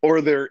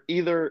 or they're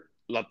either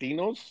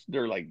Latinos,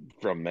 they're like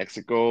from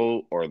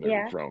Mexico, or they're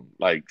yeah. from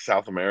like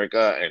South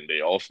America and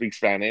they all speak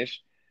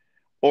Spanish,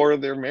 or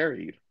they're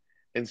married.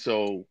 And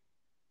so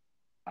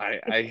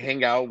It's I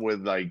hang out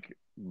with like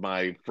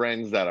my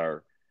friends that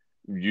are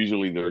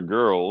usually they're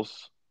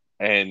girls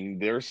and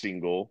they're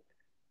single,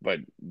 but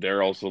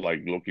they're also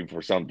like looking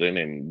for something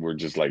and we're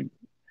just like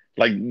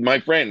my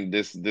friend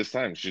this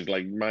time, she's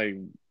like my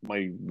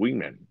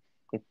wingman.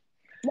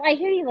 well, I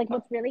hear you. Like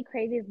what's really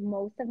crazy is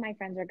most of my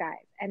friends are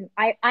guys, and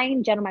I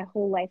in general my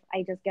whole life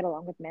I just get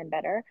along with men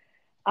better.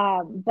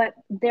 But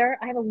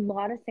I have a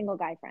lot of single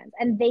guy friends,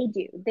 and they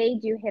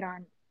do hit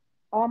on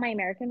all my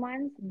American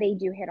ones. They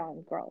do hit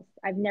on girls.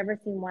 I've never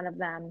seen one of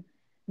them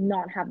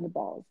not have the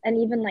balls, and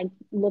even like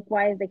look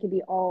wise, they could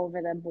be all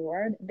over the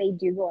board. They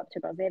do go up to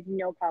girls. They have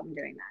no problem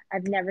doing that.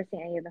 I've never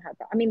seen any of them have.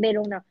 I mean, they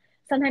don't know.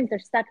 Sometimes they're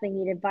stuck. They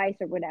need advice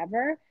or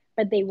whatever,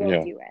 but they will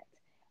Yeah. do it.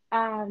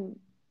 Um,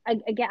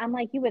 again, I'm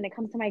like you when it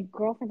comes to my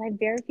girlfriends. I have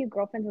very few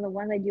girlfriends, and the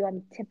ones I do,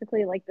 I'm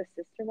typically like the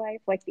sister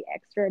wife, like the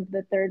extra,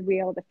 the third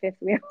wheel, the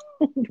fifth wheel.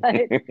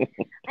 But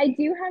I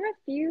do have a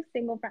few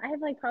single friends. I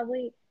have like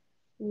probably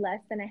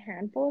less than a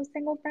handful of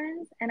single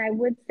friends, and I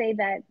would say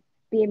that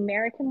the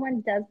American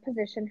one does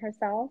position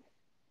herself.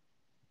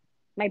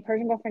 My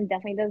Persian girlfriend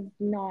definitely does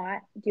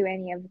not do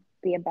any of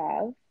the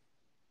above.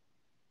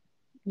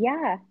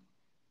 Yeah,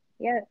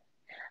 yeah,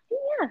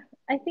 yeah.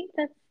 I think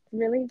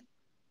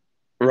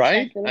Right?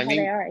 that's really I how they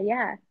mean, are.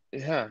 Yeah.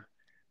 yeah.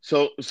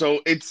 So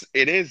it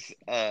is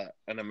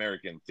an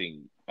American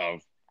thing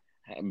of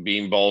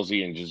being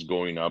ballsy and just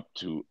going up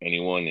to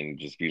anyone and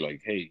just be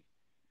like, "Hey,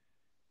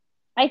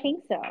 I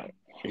think so.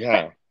 But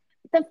Yeah,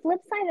 the flip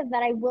side of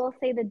that, I will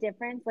say the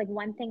difference, like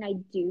one thing I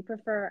do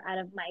prefer out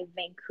of my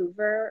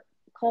Vancouver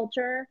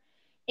culture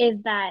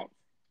is that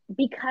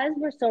because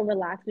we're so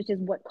relaxed, which is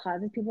what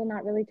causes people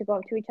not really to go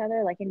up to each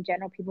other. Like in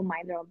general, people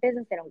mind their own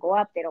business. They don't go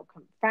up, they don't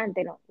confront,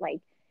 they don't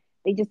like,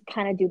 they just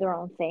kind of do their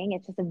own thing.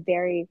 It's just a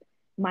very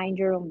mind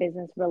your own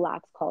business,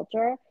 relaxed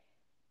culture.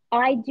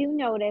 I do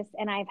notice,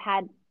 and I've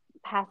had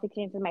past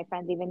experiences with my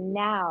friends even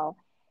now.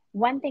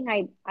 One thing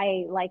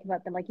I like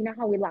about them, like you know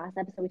how we last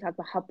episode we talked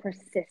about how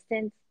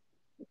persistent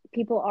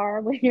people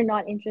are when you're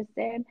not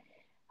interested.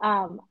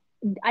 Um,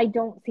 I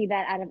don't see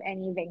that out of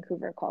any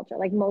Vancouver culture.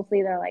 Like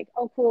mostly they're like,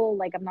 oh cool,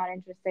 like I'm not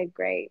interested,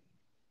 great,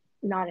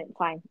 not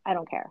fine, I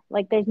don't care.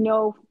 Like there's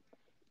no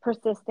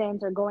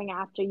persistence or going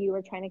after you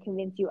or trying to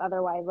convince you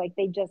otherwise. Like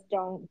they just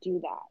don't do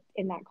that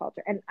in that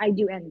culture. And I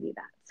do envy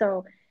that.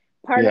 So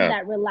part of yeah,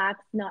 that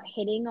relaxed not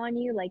hitting on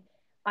you, like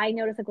I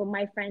notice like when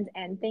my friends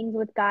end things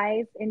with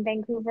guys in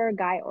Vancouver,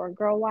 guy or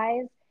girl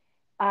wise,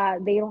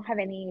 they don't have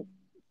any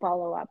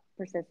follow up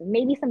persistence.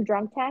 Maybe some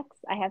drunk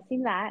texts. I have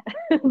seen that,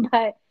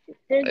 but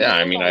there's yeah. no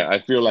I mean, like I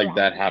feel like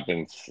that harassment.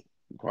 happens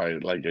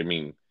quite. Like, I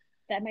mean,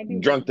 That might be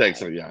drunk red text.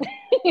 flag. So yeah,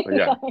 but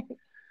yeah.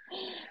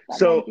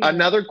 That might So be a red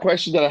another flag.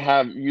 question that I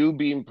have, you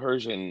being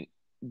Persian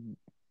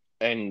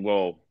and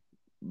well,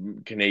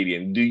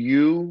 Canadian, do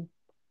you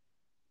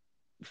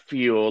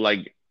feel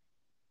like,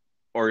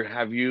 or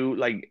have you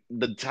like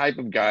the type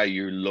of guy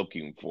you're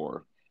looking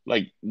for?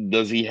 Like,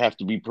 does he have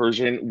to be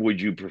Persian?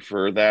 Would you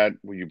prefer that?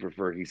 Would you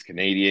prefer he's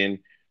Canadian?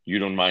 You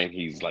don't mind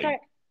he's like, Sorry,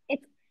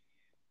 it's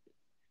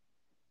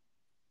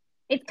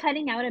it's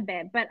cutting out a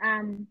bit, but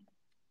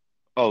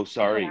oh, hold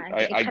sorry, on,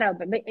 it cut out,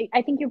 but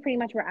I think you pretty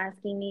much were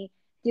asking me,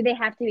 do they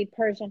have to be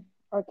Persian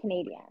or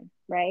Canadian,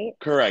 right?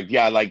 correct.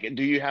 Yeah, like,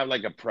 do you have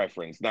like a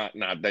preference? Not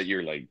that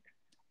you're like,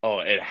 oh,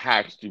 it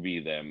has to be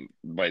them,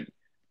 but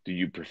do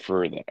you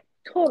prefer that?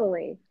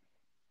 Totally.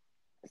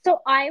 So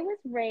I was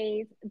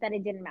raised that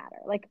it didn't matter.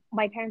 Like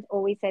my parents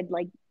always said,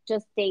 like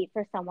just date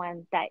for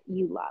someone that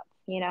you love,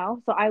 you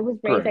know. So I was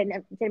raised that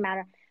Correct. it didn't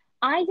matter.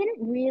 I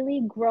didn't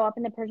really grow up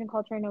in the Persian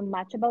culture and know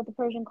much about the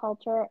Persian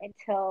culture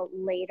until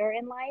later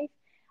in life.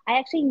 I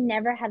actually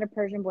never had a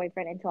Persian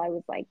boyfriend until I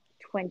was like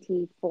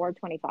 24,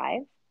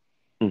 25.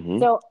 Mm-hmm.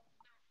 So,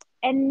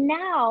 and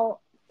now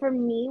for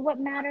me, what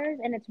matters,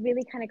 and it's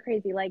really kind of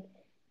crazy, like,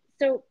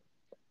 so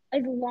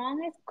as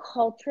long as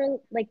culture,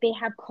 like they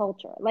have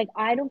culture, like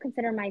I don't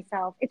consider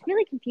myself, it's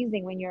really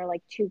confusing when you're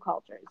like two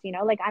cultures, you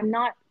know, like I'm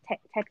not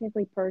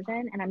technically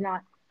Persian and I'm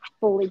not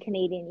fully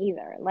Canadian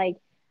either. Like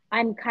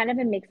I'm kind of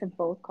a mix of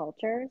both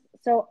cultures.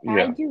 So I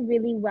Yeah. do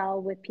really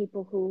well with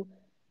people who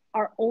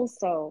are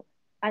also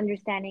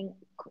understanding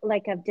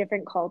like of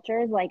different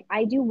cultures. Like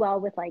I do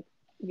well with like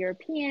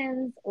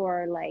Europeans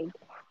or like,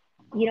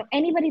 you know,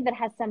 anybody that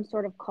has some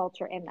sort of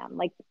culture in them.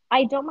 Like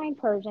I don't mind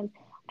Persians.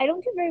 I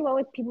don't do very well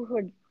with people who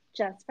are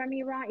just from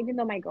Iran, even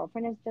though my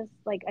girlfriend is just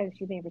like, oh,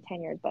 she's been here for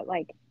 10 years, but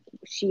like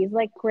she's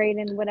like great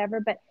and whatever.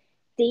 But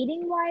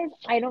dating wise,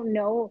 I don't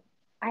know.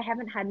 I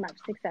haven't had much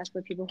success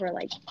with people who are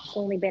like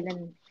only been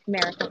in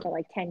America for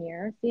like 10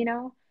 years, you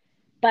know?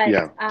 But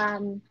Yeah.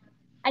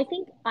 I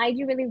think I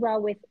do really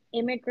well with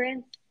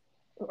immigrants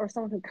or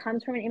someone who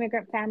comes from an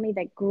immigrant family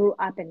that grew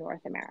up in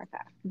North America.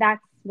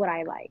 That's what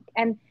I like.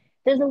 And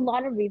there's a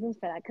lot of reasons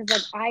for that because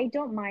like I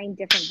don't mind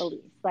different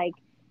beliefs. Like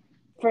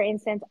for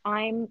instance,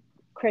 I'm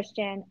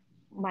Christian,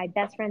 my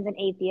best friend's an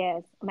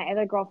atheist, my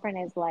other girlfriend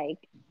is like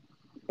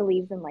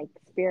believes in like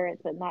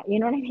spirits but not, you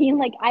know what I mean?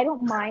 Like I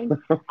don't mind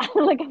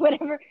like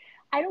whatever.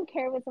 I don't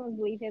care what someone's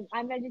belief is.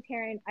 I'm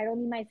vegetarian. I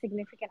don't need my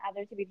significant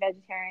other to be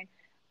vegetarian.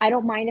 I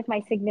don't mind if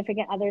my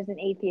significant other is an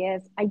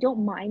atheist. I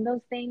don't mind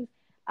those things.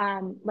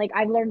 Like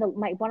I've learned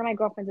my one of my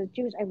girlfriends is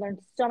Jewish. I learned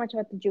so much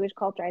about the Jewish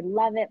culture. I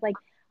love it. Like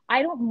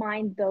I don't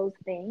mind those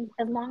things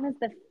as long as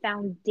the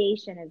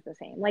foundation is the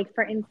same. Like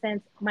for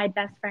instance, my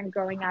best friend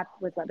growing up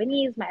was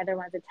Lebanese, my other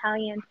one's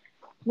Italian.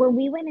 When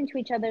we went into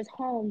each other's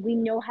home, we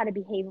know how to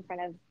behave in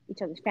front of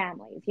each other's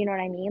families. You know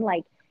what I mean?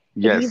 Like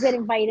if you get Yes.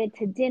 invited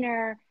to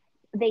dinner,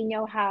 they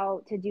know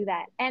how to do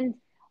that. And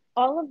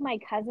all of my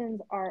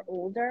cousins are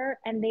older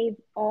and they've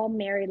all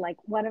married, like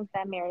one of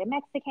them married a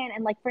Mexican.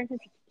 And like, for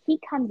instance, he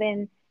comes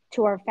in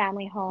to our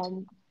family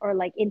home or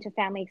like into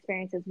family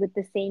experiences with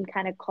the same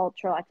kind of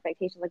cultural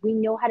expectations. Like we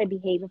know how to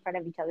behave in front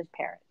of each other's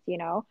parents, you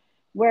know?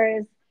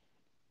 Whereas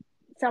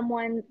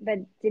someone that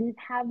didn't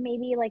have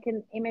maybe like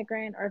an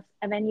immigrant or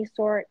of any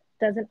sort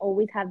doesn't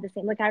always have the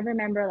same. Like I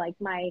remember like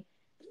my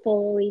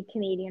fully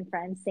Canadian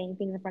friends saying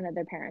things in front of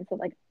their parents that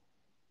like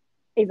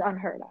is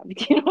unheard of.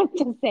 You know what I'm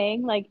just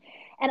saying? Like,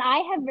 and I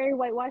have very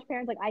whitewashed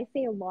parents. Like I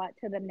say a lot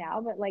to them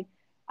now, but like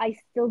I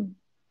still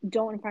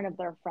don't in front of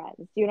their friends.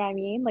 Do you know what I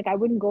mean? Like I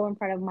wouldn't go in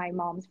front of my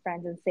mom's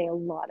friends and say a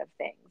lot of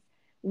things.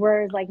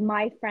 Whereas like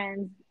my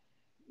friends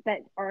that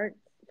aren't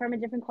from a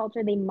different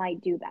culture, they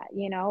might do that,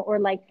 you know? Or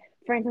like,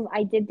 for instance,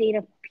 I did date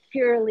a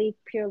purely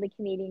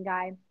Canadian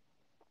guy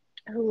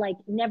who like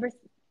never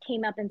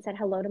came up and said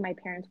hello to my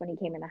parents when he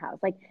came in the house.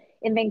 Like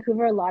in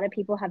Vancouver, a lot of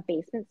people have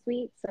basement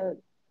suites, so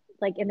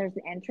like and there's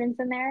an entrance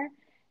in there.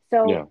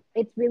 Yeah. So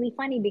it's really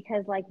funny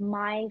because like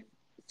my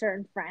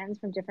certain friends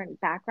from different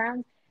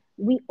backgrounds,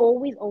 we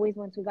always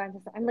once we got into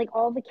stuff, and like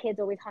all the kids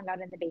always hung out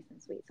in the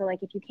basement suite. So like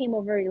if you came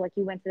over, like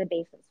you went to the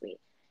basement suite,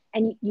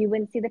 and you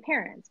wouldn't see the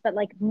parents. But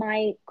like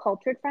my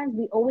cultured friends,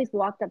 we always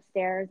walked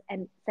upstairs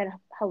and said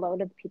hello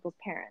to the people's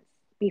parents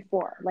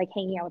before, like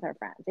hanging out with our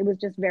friends. It was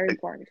just very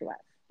important to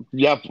us.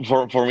 Yeah,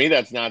 for me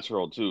that's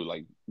natural too.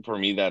 Like for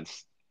me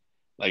that's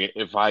like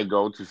if I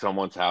go to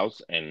someone's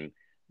house and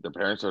the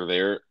parents are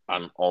there,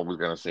 I'm always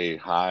gonna say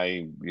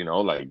hi,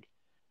 like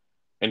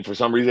and for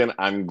some reason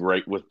I'm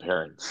great with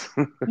parents.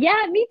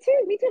 Yeah, me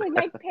too. Me too. Like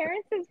my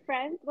parents' as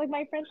friends, like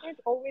my friends'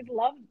 parents always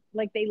loved,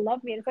 like they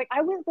loved me. And it's like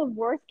I was the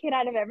worst kid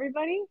out of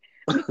everybody,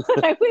 but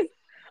I was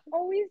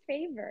always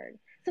favored.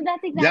 So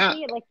that's Yeah,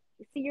 exactly it. Like,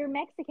 see, you're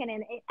Mexican,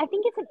 and I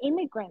think it's an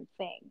immigrant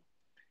thing.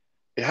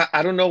 yeah,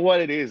 I don't know what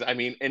it is. I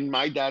mean, and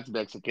my dad's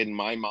Mexican,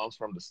 my mom's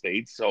from the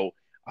States, so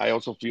I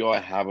also feel I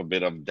have a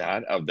bit of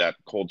that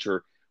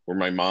culture where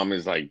my mom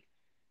is like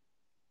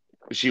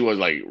she was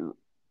like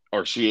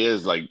or she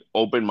is like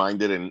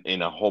open-minded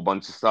in a whole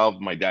bunch of stuff.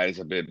 My dad is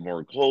a bit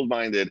more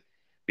closed-minded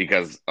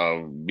because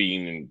of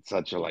being in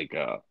such a like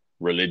a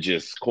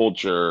religious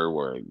culture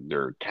where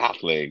they're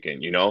Catholic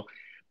and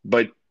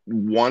but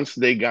once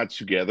they got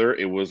together,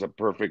 it was a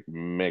perfect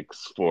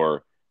mix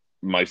for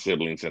my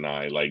siblings and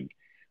I. Like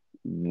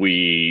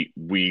we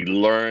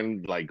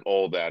learned like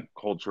all that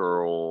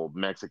cultural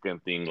Mexican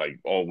thing, like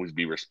always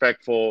be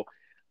respectful,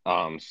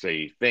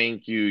 say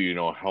thank you,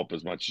 help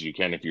as much as you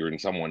can if you're in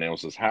someone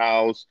else's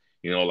house,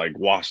 like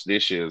wash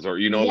dishes or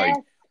like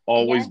Yes,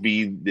 always yes.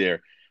 be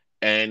there.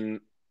 And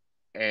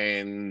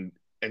and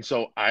and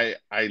so I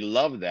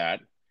love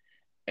that.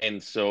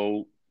 And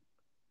so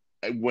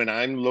when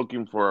I'm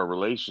looking for a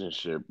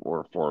relationship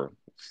or for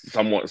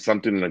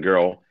something in a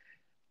girl,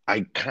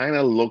 I kind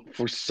of look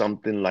for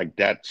something like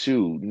that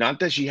too. Not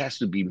that she has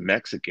to be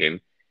Mexican,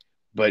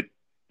 but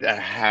that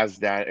has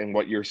that. And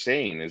what you're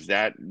saying is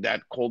that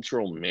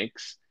cultural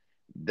mix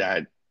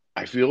that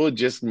I feel it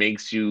just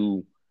makes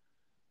you.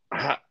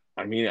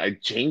 I mean,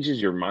 it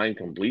changes your mind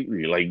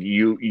completely. Like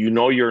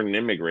you're an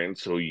immigrant,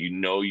 so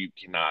you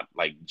cannot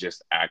like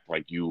just act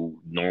like you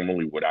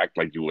normally would act.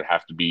 Like you would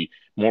have to be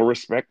more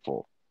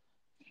respectful.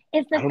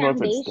 It's I the don't know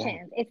if it's that,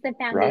 foundations. It's the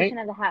right? foundation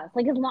of the house.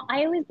 Like as long,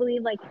 I always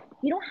believe like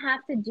you don't have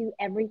to do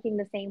everything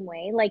the same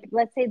way. Like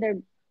let's say they're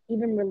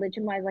even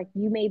religion wise, like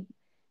you may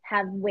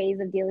have ways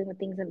of dealing with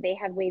things and they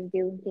have ways of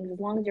dealing with things. As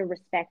long as you're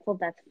respectful,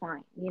 that's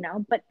fine, you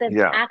know. But the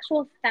Yeah,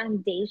 actual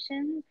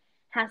foundation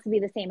has to be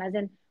the same. As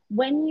in,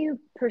 when you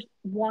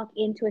walk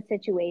into a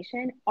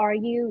situation, are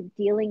you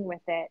dealing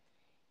with it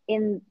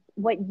in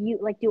what you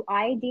like? Do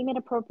I deem it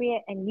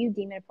appropriate and you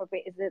deem it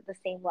appropriate? Is it the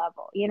same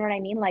level? You know what I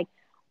mean? Like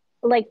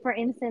for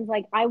instance,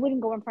 like I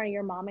wouldn't go in front of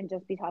your mom and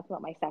just be talking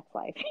about my sex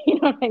life. You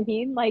know what I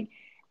mean? Like,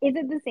 is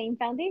it the same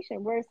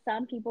foundation? Where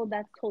some people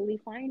that's totally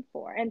fine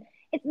for, and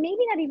it's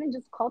maybe not even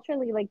just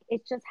culturally. Like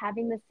it's just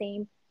having the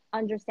same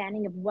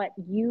understanding of what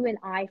you and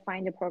I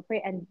find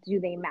appropriate, and do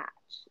they match?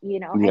 You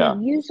know, yeah,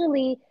 and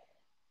usually,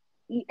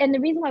 and the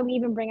reason why we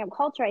even bring up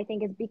culture, I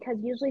think, is because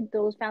usually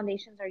those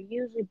foundations are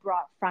usually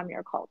brought from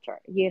your culture.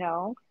 You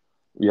know.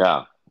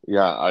 yeah,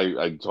 yeah.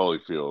 I totally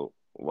feel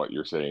what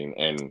you're saying,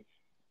 and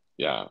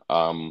yeah.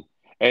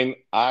 And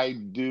I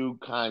do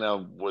kind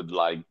of would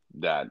like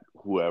that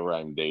whoever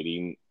I'm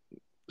dating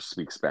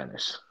speaks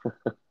Spanish.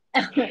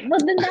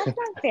 Well, then that's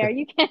not fair.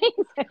 You can't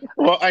expect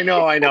Well, I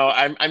know.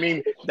 that. I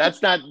mean,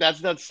 that's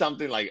not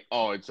something like,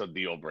 oh, it's a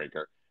deal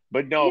breaker.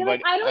 But no, You're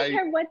like, but I don't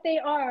care what they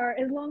are,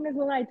 as long as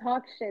when I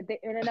talk shit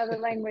in another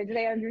language,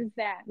 they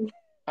understand.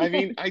 I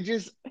mean,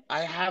 I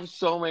have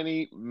so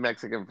many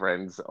Mexican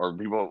friends or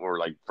people or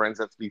like friends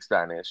that speak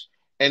Spanish,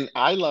 and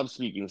I love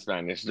speaking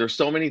Spanish. There's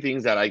so many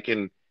things that I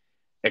can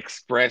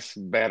express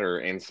better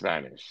in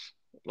Spanish.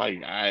 I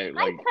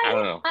I kind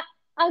don't of, know.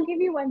 I'll give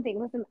you one thing.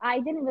 Listen, I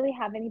didn't really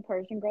have any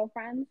Persian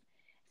girlfriends,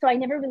 so I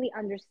never really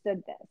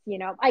understood this. You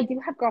know, I do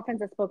have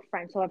girlfriends that spoke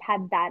French, so I've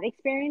had that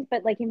experience.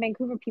 But like in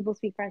Vancouver, people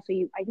speak French, so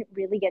I didn't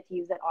really get to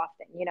use it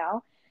often. You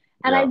know,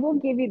 and I Yeah, will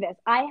give you this.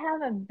 I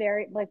have a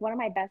very like one of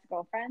my best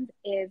girlfriends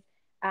is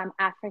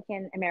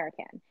African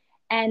American.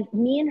 And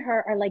me and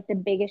her are like the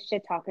biggest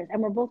shit talkers,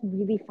 and we're both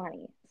really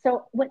funny.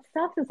 So what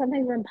sucks is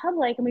sometimes we're in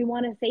public and we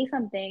want to say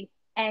something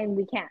and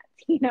we can't,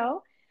 you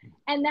know?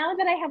 And now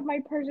that I have my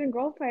Persian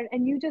girlfriend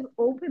and you just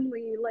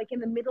openly, like in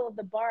the middle of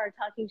the bar,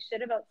 talking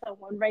shit about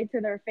someone right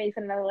to their face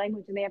in another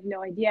language and they have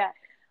no idea,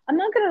 I'm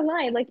not gonna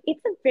lie, like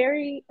it's a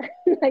very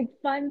like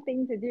fun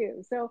thing to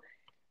do. So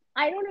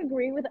I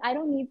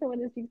don't need someone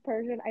who speaks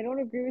Persian. I don't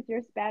agree with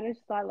your Spanish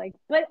thought, like,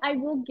 but I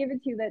will give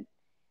it to you that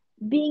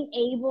being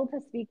able to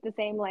speak the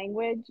same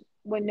language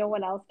when no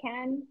one else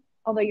can,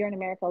 although you're in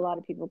America, a lot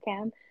of people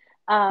can,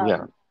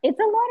 yeah. it's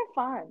a lot of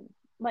fun.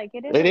 Like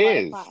it is a It lot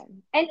of is.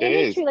 fun. It And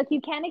it's is. true, like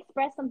you can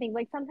express something.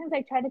 Like sometimes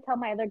I try to tell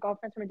my other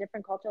girlfriends from a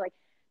different culture, like,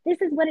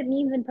 this is what it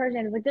means in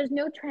Persian. It's like there's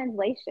no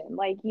translation.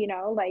 Like, you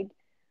know, like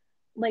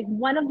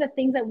one of the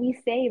things that we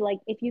say, like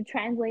if you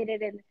translate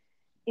it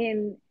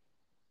in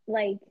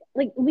like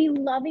we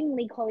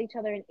lovingly call each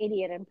other an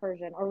idiot in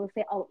Persian, or we'll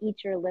say, "I'll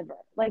eat your liver."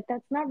 Like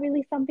that's not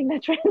really something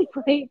that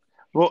translates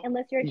Well,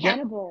 unless you're a yeah.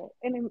 cannibal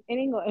in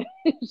English.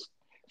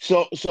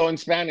 So in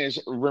Spanish,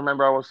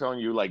 remember I was telling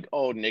you like,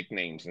 oh,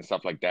 nicknames and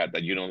stuff like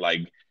that you don't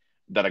like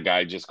that a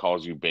guy just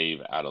calls you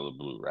babe out of the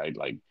blue, right?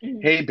 Like,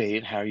 Mhm. hey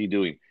babe, how are you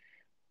doing?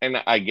 And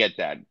I get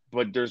that,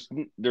 but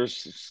there's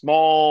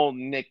small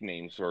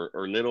nicknames or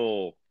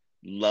little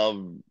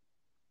love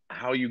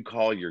how you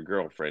call your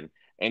girlfriend,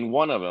 and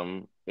one of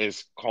them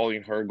is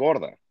calling her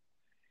gorda.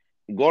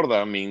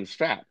 Gorda means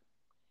fat,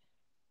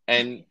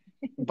 and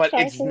but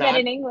Try it's saying that not.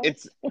 in English.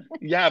 It's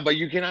yeah, but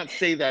you cannot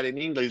say that in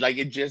English. Like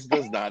it just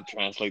does not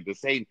translate the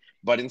same.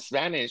 But in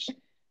Spanish,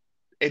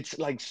 it's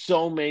like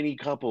so many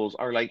couples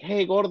are like,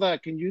 "Hey, gorda,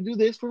 can you do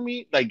this for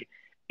me?" Like,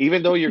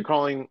 even though you're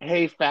calling,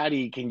 "Hey,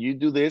 fatty, can you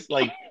do this?"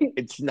 Like,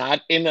 it's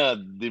not in a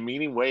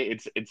demeaning way.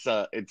 It's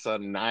a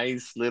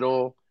nice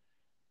little.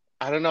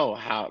 I don't know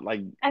how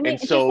like, I mean, and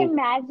just so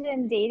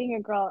imagine dating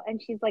a girl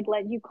and she's like,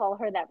 let you call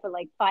her that for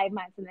like 5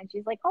 months, and then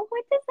she's like, "Oh,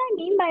 what does that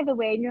mean, by the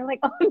way?" And you're like,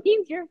 "Oh, it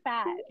means you're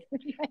fat."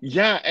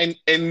 yeah,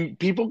 and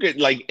people could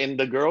like, and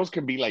the girls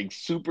can be like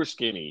super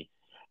skinny,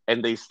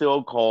 and they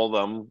still call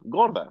them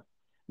gorda,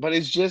 but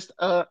it's just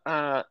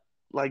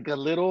like a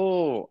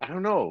little. I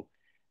don't know.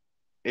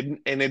 And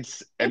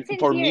it's and It's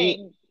for me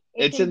endearing.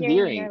 It's it's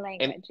endearing in your endearing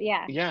and language.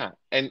 Yeah. yeah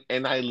and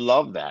I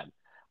love that.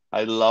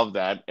 I love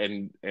that,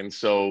 and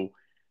so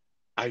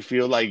I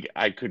feel like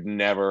I could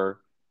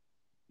never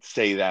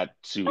say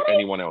that to But I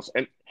anyone else,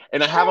 and I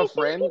but have a I think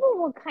friend. people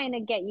will kind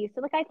of get used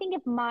to. Like, I think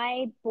if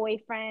my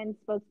boyfriend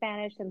spoke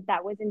Spanish and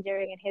that was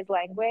endearing in his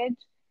language,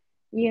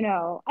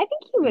 I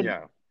think he would.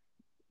 Yeah,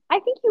 I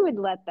think he would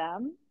let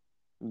them.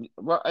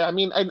 well, I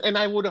mean, and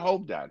I would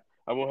hope that.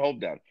 I would hope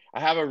that. I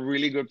have a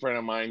really good friend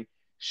of mine.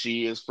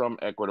 She is from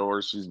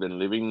Ecuador. She's been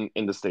living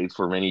in the States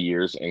for many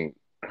years, and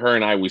her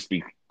and I we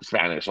speak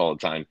Spanish all the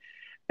time,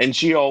 and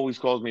she always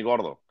calls me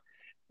gordo.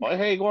 Oh,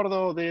 hey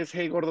gordo this,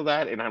 hey gordo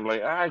that, and I'm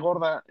like, ah,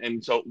 gorda,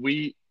 and so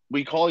we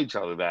call each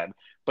other that,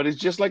 but it's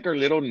just like our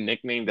little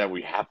nickname that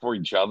we have for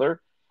each other,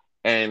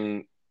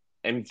 and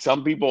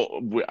some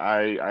people,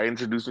 I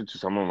introduced it to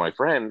some of my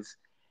friends,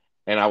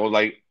 and I was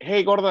like,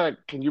 hey gorda,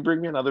 can you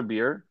bring me another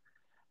beer?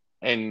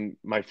 And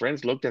my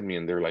friends looked at me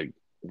and they're like,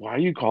 why are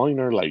you calling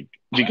her like,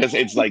 because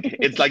it's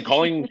like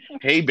calling,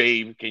 hey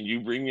babe, can you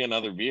bring me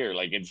another beer?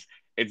 Like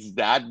it's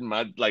that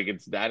much, like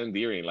it's that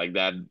endearing, like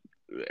that.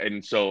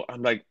 And so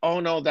I'm like, oh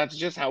no, that's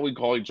just how we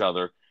call each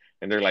other.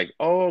 And they're like,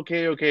 oh,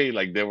 okay, okay.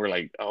 Like they were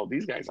like, oh,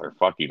 these guys are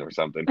fucking or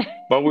something.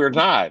 But we're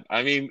not.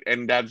 I mean,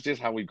 and that's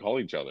just how we call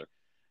each other.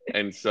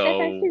 And That's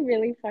actually so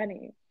really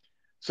funny.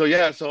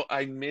 yeah, so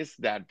I miss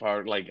that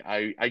part. Like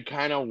I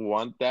kind of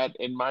want that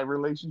in my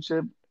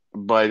relationship,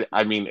 but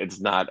I mean it's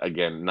not,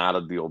 again, not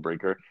a deal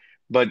breaker,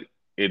 but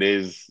it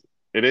is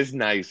it is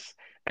nice.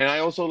 And I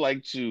also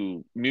like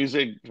to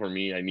music. For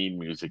me, I need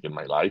music in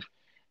my life,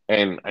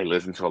 and I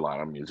listen to a lot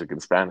of music in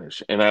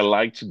Spanish. And I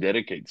like to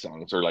dedicate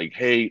songs, or like,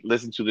 hey,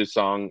 listen to this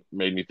song,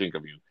 made me think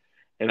of you.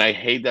 And I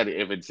hate that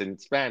if it's in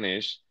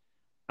Spanish,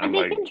 I'm And they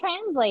like, can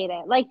translate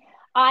it. Like,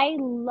 I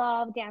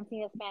love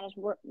dancing to Spanish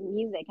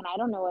music, and I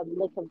don't know a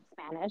lick of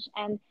Spanish.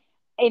 And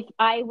if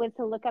I was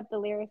to look up the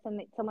lyrics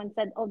and someone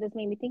said, "Oh, this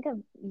made me think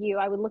of you,"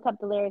 I would look up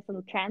the lyrics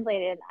and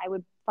translate it, and I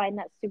would find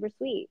that super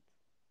sweet.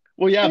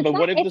 well, yeah, So but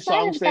what if the it's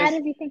not song as bad says,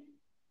 as you think.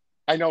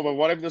 I know, but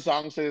what if the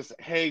song says,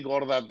 "Hey,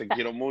 gorda, te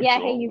quiero Yeah,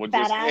 hey, mucho," you which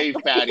fat is, ass. "Hey,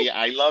 fatty,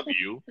 I love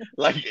you."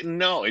 Like,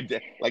 no,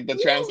 like the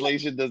No,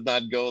 translation does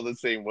not go the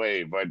same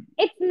way.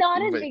 it's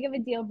not as But big of a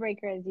deal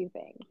breaker as you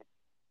think.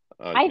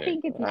 I okay,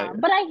 think it's I not,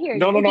 but I hear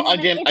no, you. no, It's no. one of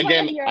Again, it's one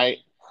of again, your I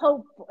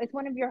hopeful. It's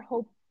one of your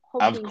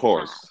of hoping paths.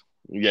 course,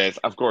 yes,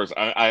 of course.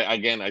 I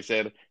again, I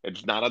said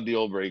it's not a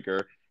deal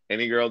breaker.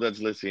 Any girl that's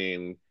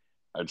listening,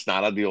 it's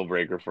not a deal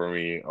breaker for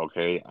me.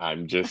 Okay,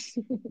 I'm just,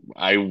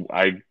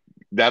 I.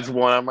 That's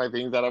one of my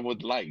things that I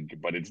would like,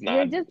 but it's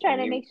You're not. just I trying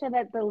to mean, make sure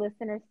that the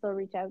listeners still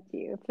reach out to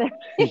you if they're,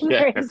 if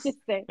they're yes,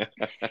 interested.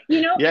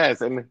 You know,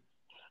 yes, and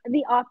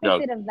the no.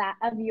 opposite of that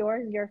of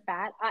yours, you're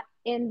fat.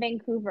 In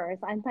Vancouver,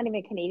 so it's not even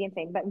a Canadian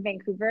thing, but in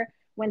Vancouver,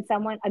 when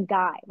a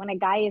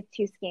guy is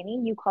too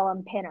skinny, you call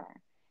him pinner,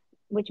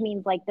 which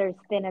means like they're as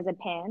thin as a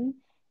pin,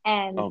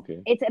 and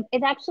Okay.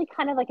 it's actually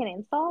kind of like an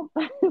insult,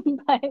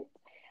 but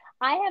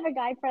I have a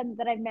guy friend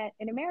that I've met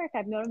in America.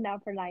 I've known him now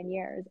for 9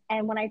 years.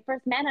 And when I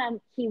first met him,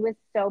 he was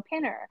so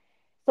pinner.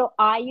 So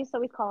I used to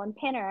always call him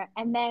pinner.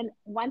 And then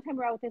one time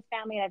we're out with his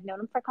family, and I've known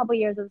him for a couple of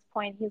years at this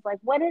point. He's like,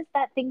 "What is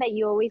that thing that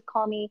you always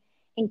call me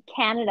in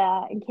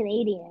Canada and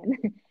Canadian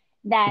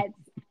that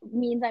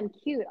means I'm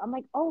cute?" I'm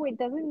like, "Oh, it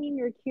doesn't mean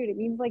you're cute. It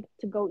means like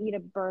to go eat a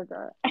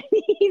burger."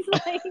 He's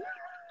like,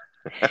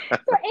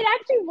 so it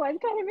actually was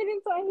kind of an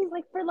insult. And he's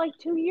like, "For like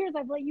 2 years,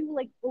 I've let you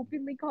like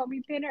openly call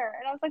me pinner."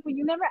 And I was like, "Well,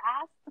 you never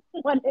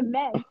asked what it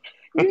meant.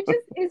 You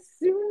just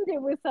assumed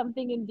it was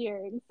something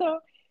endearing." So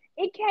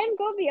it can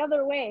go the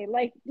other way.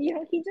 Like, he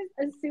just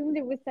assumed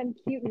it was some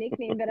cute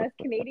nickname that us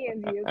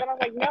Canadians use. And I'm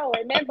like, no,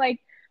 it meant like,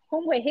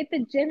 homeboy, hit the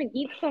gym and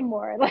eat some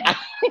more. Like,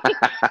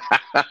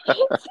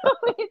 so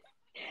it's,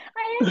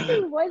 I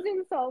actually was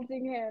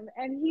insulting him,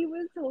 and he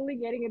was totally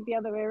getting it the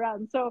other way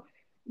around. So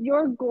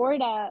your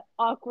Gorda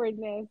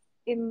awkwardness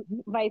in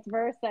vice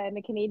versa in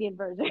the Canadian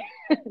version.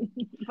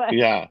 But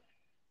Yeah,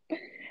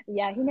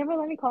 yeah, he never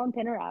let me call him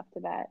Pinner after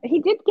that. He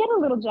did get a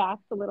little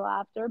jacked a little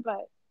after,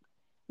 but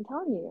I'm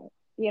telling you,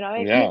 yeah,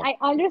 I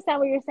understand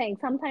what you're saying.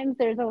 Sometimes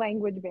there's a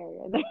language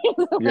barrier.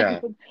 There's a yeah.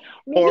 language.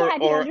 Maybe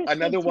had he Or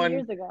understood 2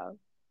 years ago.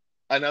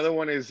 another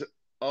one is,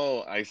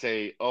 oh, I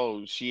say,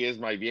 oh, she is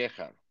my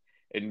vieja,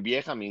 and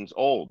vieja means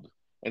old,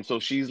 and so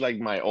she's like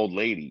my old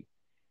lady.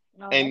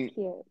 Oh, that's And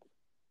cute.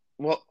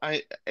 well,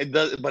 I it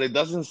does, but it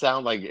doesn't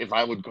sound like if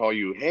I would call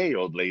you, hey,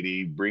 old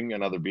lady, bring me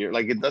another beer.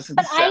 Like it doesn't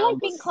But I like sound the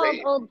being called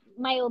same. old,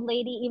 my old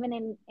lady, even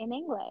in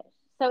English.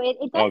 So it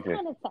does Okay.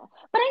 kind of sound.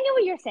 But I know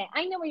what you're saying.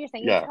 I know what you're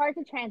saying. It's Yeah. hard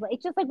to translate.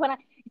 It's just like when I,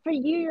 for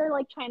you, you're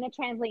like trying to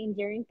translate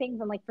endearing things,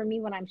 and like for me,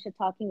 when I'm shit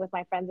talking with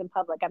my friends in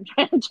public, I'm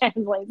trying to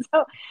translate.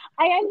 So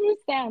I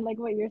understand like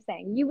what you're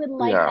saying. You would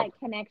like Yeah. that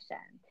connection.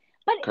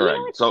 But Correct.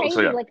 it's So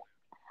crazy. yeah. Like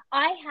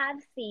I have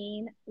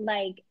seen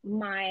like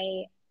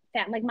my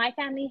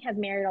family has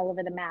married all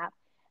over the map.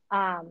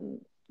 Um,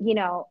 you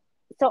know,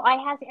 so I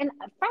have and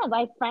friends. I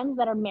have friends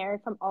that are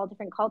married from all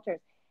different cultures.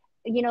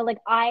 Like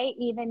I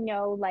even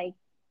know like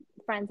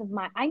friends of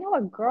mine. I know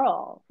a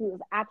girl who is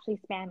actually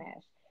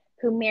Spanish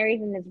who married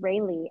an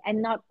Israeli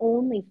and not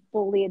only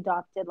fully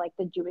adopted like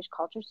the Jewish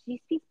culture,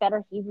 she speaks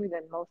better Hebrew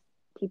than most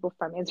people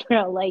from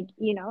Israel. Like,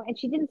 and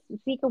she didn't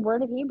speak a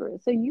word of Hebrew.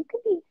 So you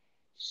could be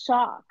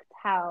shocked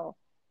how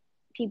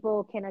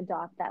people can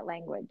adopt that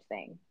language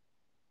thing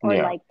or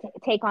Yeah. like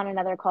take on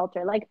another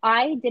culture. Like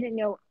I didn't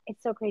know.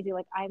 It's so crazy.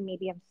 Like I'm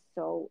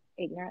so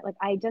ignorant. Like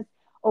I just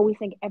always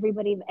think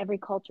everybody in every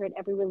culture and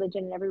every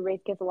religion and every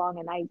race gets along,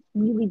 and I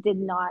really did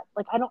not.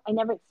 Like I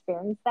never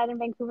experienced that in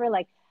Vancouver.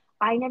 Like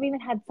I never even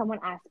had someone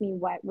ask me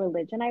what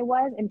religion I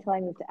was until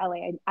I moved to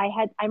LA.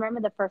 I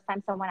remember the first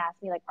time someone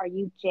asked me like, "Are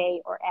you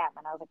J or M?"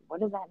 And I was like,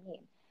 "What does that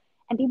mean?"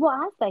 And people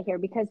ask that here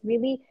because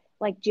really,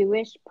 like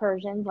Jewish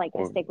Persians like to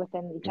Or stick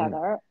within each yeah.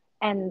 other,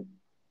 and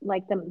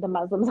like the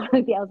Muslims are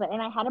like the outside.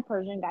 And I had a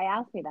Persian guy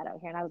ask me that out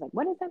here, and I was like,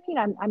 "What does that mean?"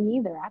 I'm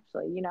neither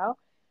actually.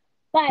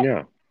 But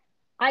Yeah.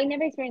 I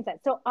never experienced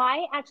that. So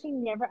I actually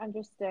never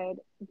understood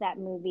that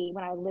movie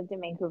when I lived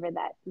in Vancouver.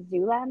 That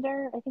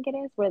Zoolander, I think it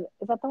is. Where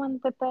is that the one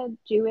with the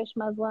Jewish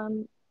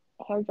Muslim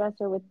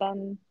hairdresser with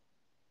Ben?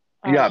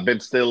 Yeah. Uh, Ben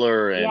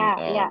Stiller and yeah,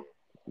 yeah.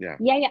 yeah.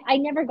 Yeah, yeah. I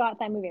never got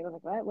that movie. I was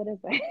like, what? What is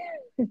that?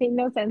 It made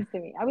no sense to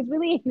me. I was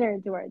really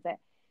ignorant towards it.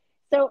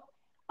 So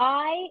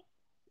I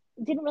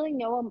didn't really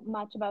know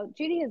much about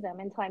Judaism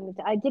until I moved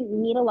to. I didn't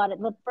meet a lot of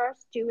the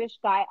first Jewish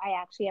guy I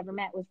actually ever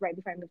met was right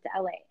before I moved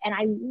to LA, and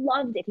I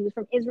loved it. He was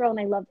from Israel, and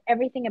I loved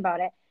everything about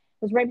it.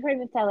 It was right before I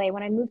moved to LA.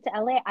 When I moved to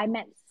LA, I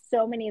met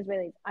so many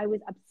Israelis. I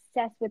was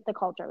obsessed with the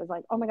culture. I was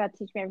like, oh my god,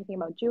 teach me everything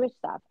about Jewish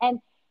stuff. And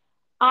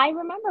I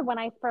remember when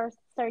I first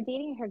started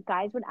dating her,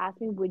 guys would ask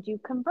me, "Would you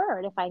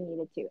convert if I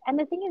needed to?" And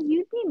the thing is,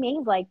 you'd be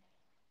amazed. Like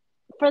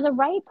for the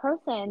right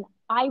person,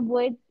 I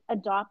would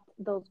adopt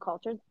those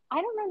cultures.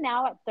 I don't know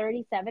now at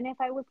 37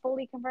 if I would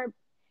fully convert,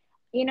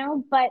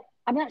 but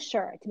I'm not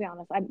sure, to be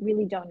honest. I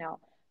really don't know.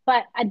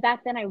 But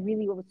back then, I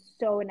really was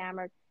so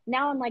enamored.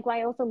 Now I'm like, well,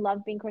 I also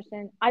love being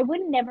Christian. I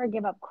would never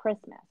give up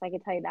Christmas. I can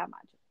tell you that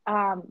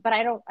much. But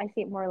I don't. I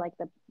see it more like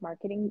the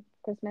marketing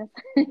Christmas,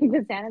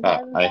 the Santa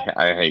Claus and stuff.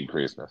 I hate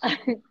Christmas.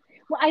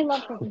 Well, I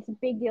love Christmas. It's a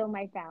big deal in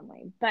my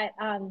family. But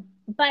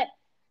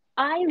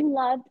I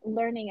loved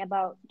learning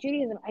about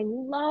Judaism. I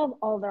love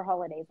all their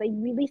holidays. They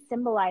really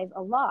symbolize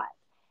a lot.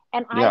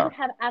 And I Yeah. would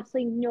have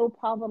absolutely no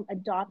problem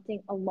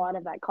adopting a lot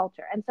of that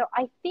culture. And so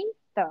I think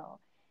though,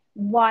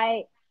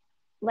 why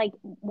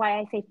why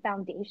I say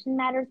foundation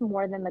matters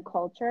more than the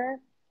culture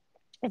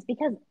is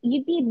because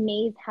you'd be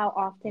amazed how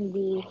often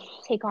we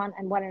take on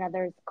one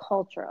another's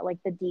culture, like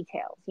the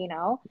details.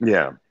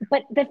 Yeah.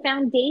 But the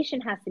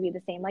foundation has to be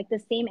the same, like the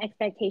same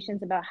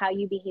expectations about how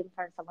you behave in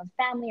front of someone's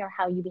family or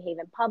how you behave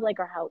in public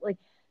or how like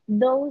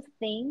those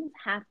things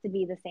have to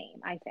be the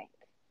same, I think.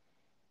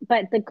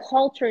 But the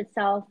culture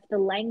itself, the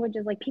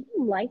languages, like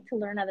people like to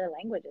learn other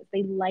languages,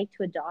 they like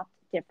to adopt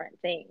different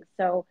things.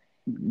 So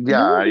you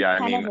Yeah. would be Yeah. I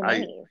kind mean, of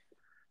amazed.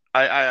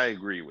 I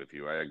agree with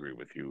you. I agree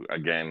with you.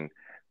 Again,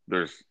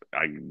 that's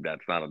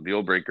not a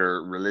deal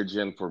breaker.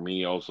 Religion for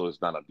me also is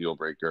not a deal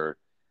breaker.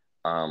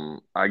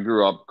 I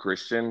grew up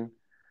Christian.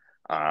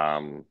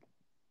 Um,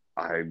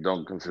 I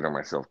don't consider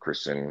myself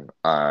Christian.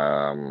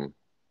 I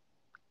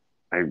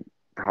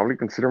probably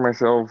consider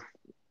myself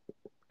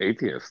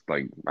atheist.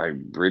 Like I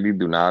really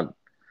do not.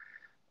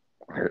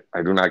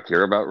 I do not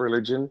care about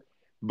religion.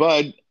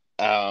 But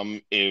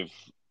if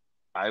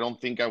I don't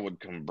think I would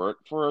convert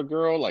for a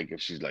girl. Like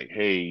if she's like,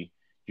 "Hey,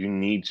 you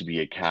need to be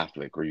a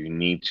Catholic, or you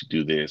need to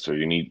do this, or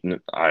you need,"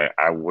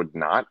 I would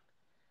not.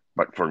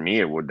 But for me,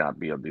 it would not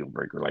be a deal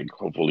breaker. Like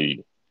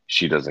hopefully,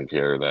 she doesn't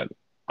care that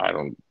I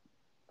don't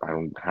I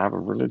don't have a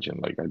religion.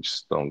 Like I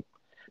just don't.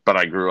 But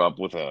I grew up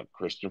with a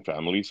Christian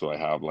family, so I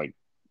have like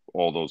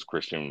all those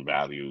Christian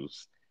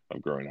values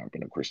of growing up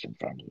in a Christian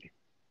family.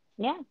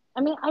 Yeah.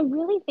 I mean, I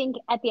really think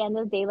at the end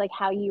of the day, like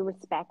how you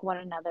respect one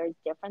another's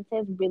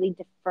differences really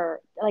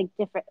differ, like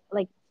different,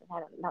 like I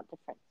don't, not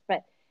different,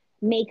 but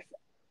makes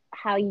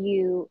how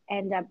you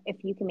end up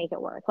if you can make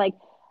it work. Like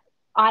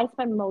I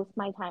spend most of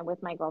my time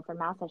with my girlfriend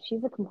Masa.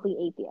 She's a complete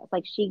atheist.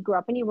 Like she grew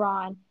up in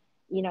Iran.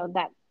 You know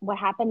that what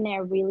happened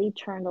there really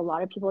turned a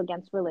lot of people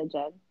against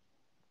religion,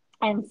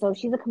 and so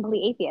she's a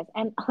complete atheist.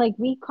 And like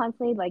we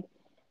constantly like,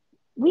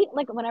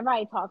 like whenever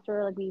I talk to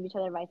her, like we give each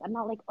other advice. I'm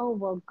not like, oh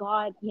well,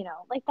 God, you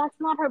know, like that's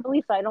not her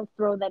belief, so I don't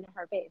throw that in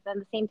her face. At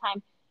the same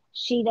time,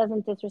 she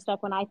doesn't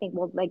disrespect when I think,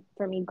 well, like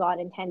for me, God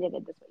intended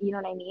it this way. You know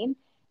what I mean?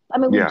 I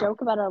mean, we Yeah.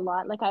 joke about it a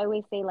lot. Like I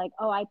always say, like,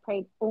 oh, I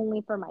prayed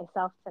only for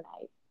myself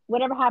tonight.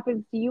 Whatever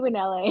happens to you in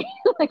LA,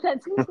 like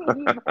that's between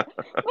you. But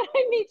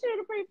I made sure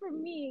to pray for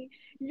me.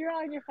 You're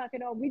on your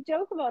fucking own. We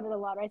joke about it a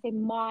lot. Right? I say,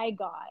 my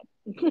God,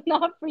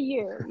 not for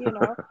you. You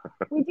know,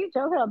 we do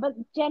joke about, but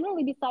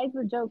generally, besides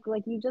the joke,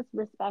 like you just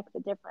respect the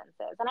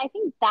differences, and I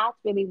think that's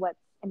really what's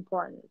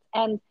important.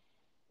 And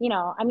you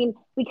know, I mean,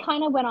 we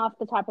kind of went off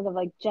the topic of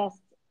like just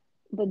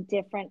the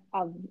different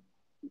of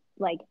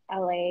like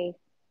LA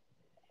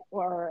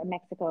or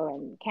Mexico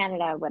and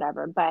Canada,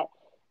 whatever. But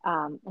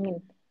I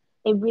mean,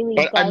 it really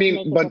But I does mean,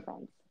 make a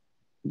difference.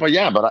 but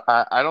yeah, but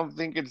I don't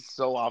think it's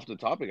so off the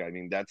topic. I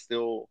mean, that's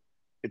still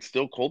it's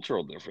still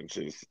cultural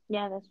differences.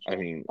 Yeah, that's I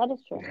true. mean, That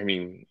is true.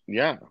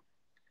 yeah,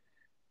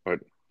 but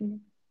Mhm.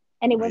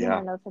 And it but wasn't yeah,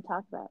 our notes to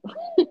talk about.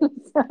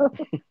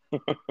 So,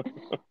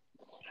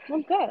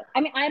 well, good.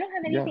 I mean, I don't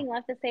have yeah. anything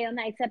left to say on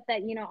that except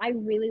that you know I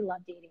really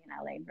love dating in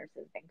LA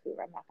versus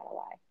Vancouver. I'm not gonna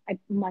lie. I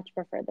much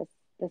prefer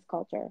this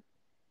culture.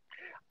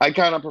 I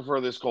kind of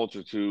prefer this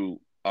culture too,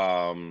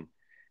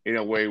 in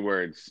a way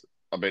where it's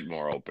a bit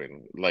more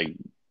open. Like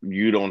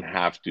you don't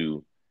have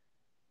to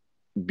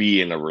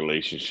be in a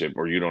relationship,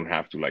 or you don't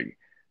have to like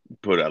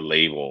put a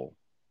label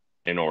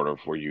in order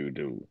for you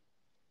to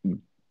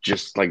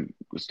just like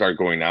start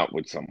going out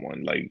with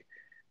someone. Like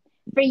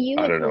For you,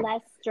 I it's don't know.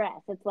 less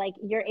stress. It's like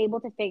you're able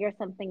to figure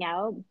something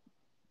out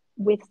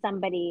with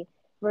somebody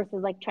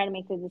versus like trying to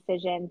make the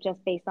decision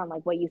just based on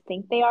like what you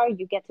think they are.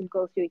 You get to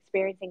go through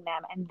experiencing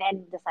them and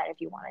then decide if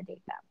you want to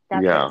date them.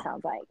 That's what it Yeah,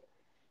 sounds like.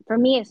 For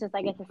me, it's just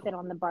I get to sit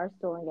on the bar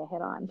stool and get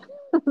hit on.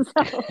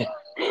 So,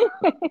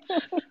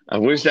 I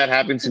wish that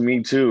happened to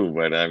me too,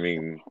 but I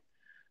mean,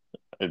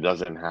 it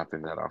doesn't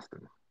happen that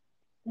often.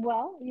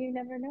 well, you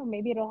never know.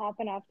 Maybe it'll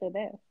happen after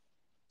this.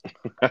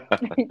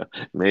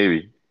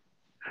 Maybe.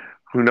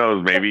 Who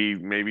knows? So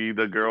Maybe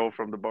the girl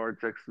from the bar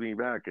texts me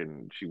back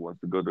and she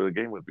wants to go to a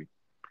game with me.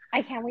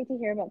 I can't wait to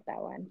hear about that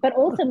one. But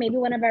also, maybe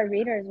one of our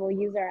readers will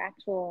use our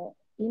actual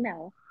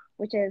email,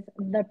 which is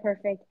the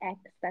perfect X.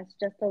 That's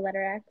just the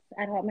letter X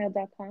at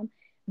hotmail.com.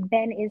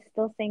 Ben is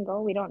still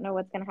single. We don't know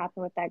what's going to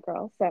happen with that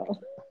girl. So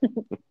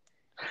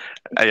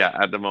Yeah,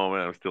 at the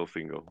moment I'm still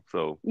single.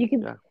 So you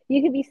could yeah.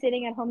 you could be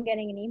sitting at home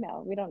getting an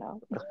email. We don't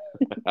know.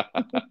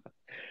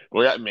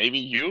 Well, yeah, maybe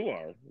you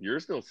are. You're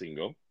still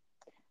single.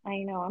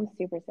 I know I'm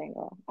super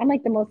single. I'm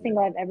like the most Yeah.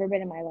 single I've ever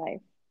been in my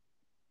life.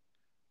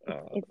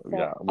 It's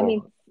Yeah. so. I Well,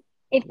 mean,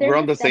 if we're there's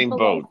on a the step same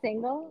below boat.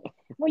 single,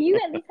 well, you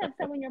at least have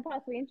someone you're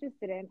possibly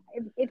interested in.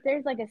 If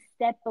there's like a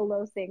step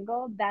below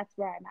single, that's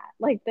where I'm at.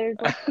 Like there's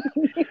like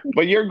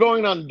But you're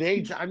going on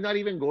dates. I'm not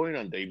even going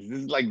on dates. This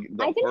is like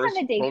I the did have first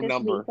a date phone this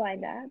week number.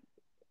 lined up.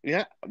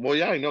 Yeah. Well,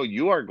 yeah, I know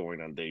you are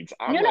going on dates.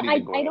 I'm No, no, not even I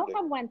going on don't dates.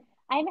 have one.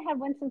 I haven't had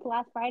one since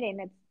last Friday,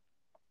 and it's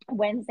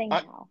Wednesday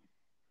I now.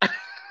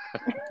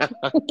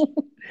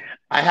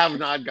 I have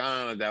not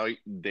gone on a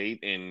date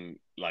in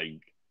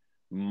like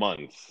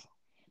months.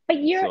 But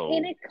you're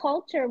in So a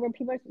culture where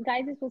people are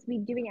guys are supposed to be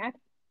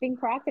being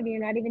proactive, and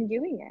you're not even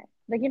doing it.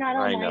 Like you're not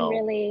I online know.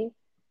 really.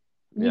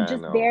 You Yeah, I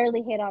just know.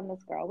 barely hit on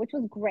this girl, which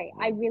was great.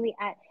 I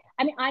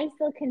mean, I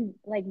still can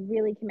like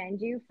really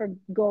commend you for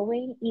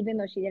going, even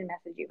though she didn't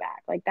message you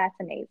back. Like that's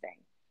amazing.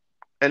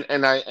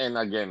 And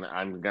again,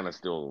 I'm gonna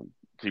still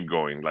keep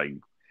going. Like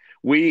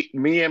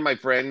me and my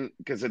friend,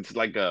 because it's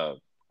like a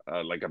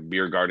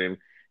beer garden,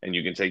 and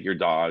you can take your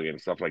dog and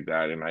stuff like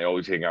that. And I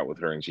always hang out with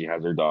her, and she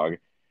has her dog.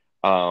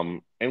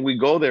 And we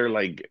go there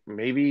like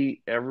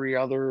maybe every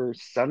other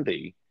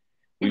Sunday.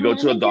 We As go long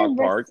to a as you're dog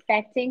park.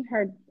 respecting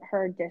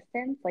her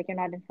distance, like you're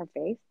not in her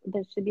face,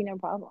 there should be no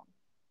problem.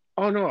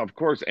 Oh no, of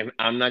course. And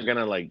I'm not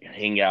gonna like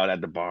hang out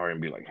at the bar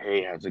and be like,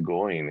 "Hey, how's it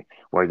going?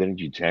 Why didn't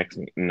you text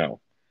me?" No,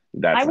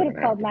 I that's not would have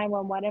gonna called happen.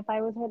 911 if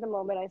I was her the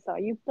moment I saw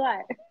you,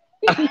 but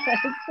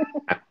anyways,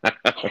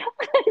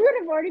 I would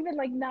have already been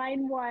like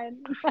 9-1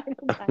 by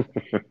the time.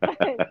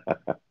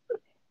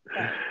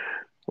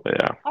 But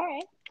Yeah. all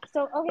right.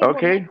 So, okay, well,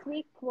 Okay. next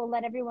week we'll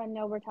let everyone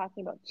know we're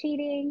talking about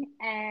cheating.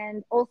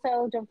 And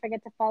also, don't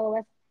forget to follow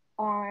us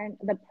on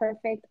the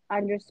perfect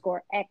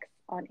underscore X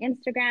on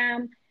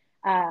Instagram.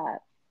 Uh,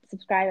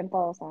 Subscribe and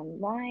follow us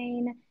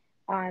online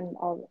on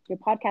all your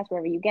podcasts,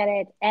 wherever you get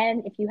it.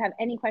 And if you have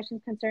any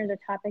questions, concerns, or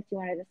topics you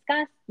want to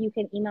discuss, you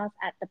can email us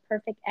at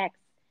theperfectx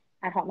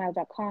at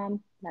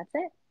hotmail.com. That's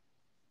it.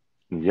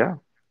 Yeah.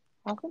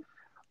 Awesome.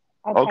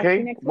 I'll talk to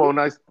you Okay. next Well, week.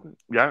 nice.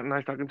 Yeah,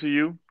 nice talking to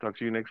you. Talk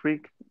to you next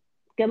week.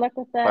 Good luck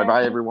with Bye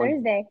bye, with everyone.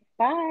 Thursday.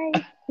 Bye.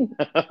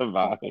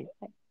 Bye. Okay.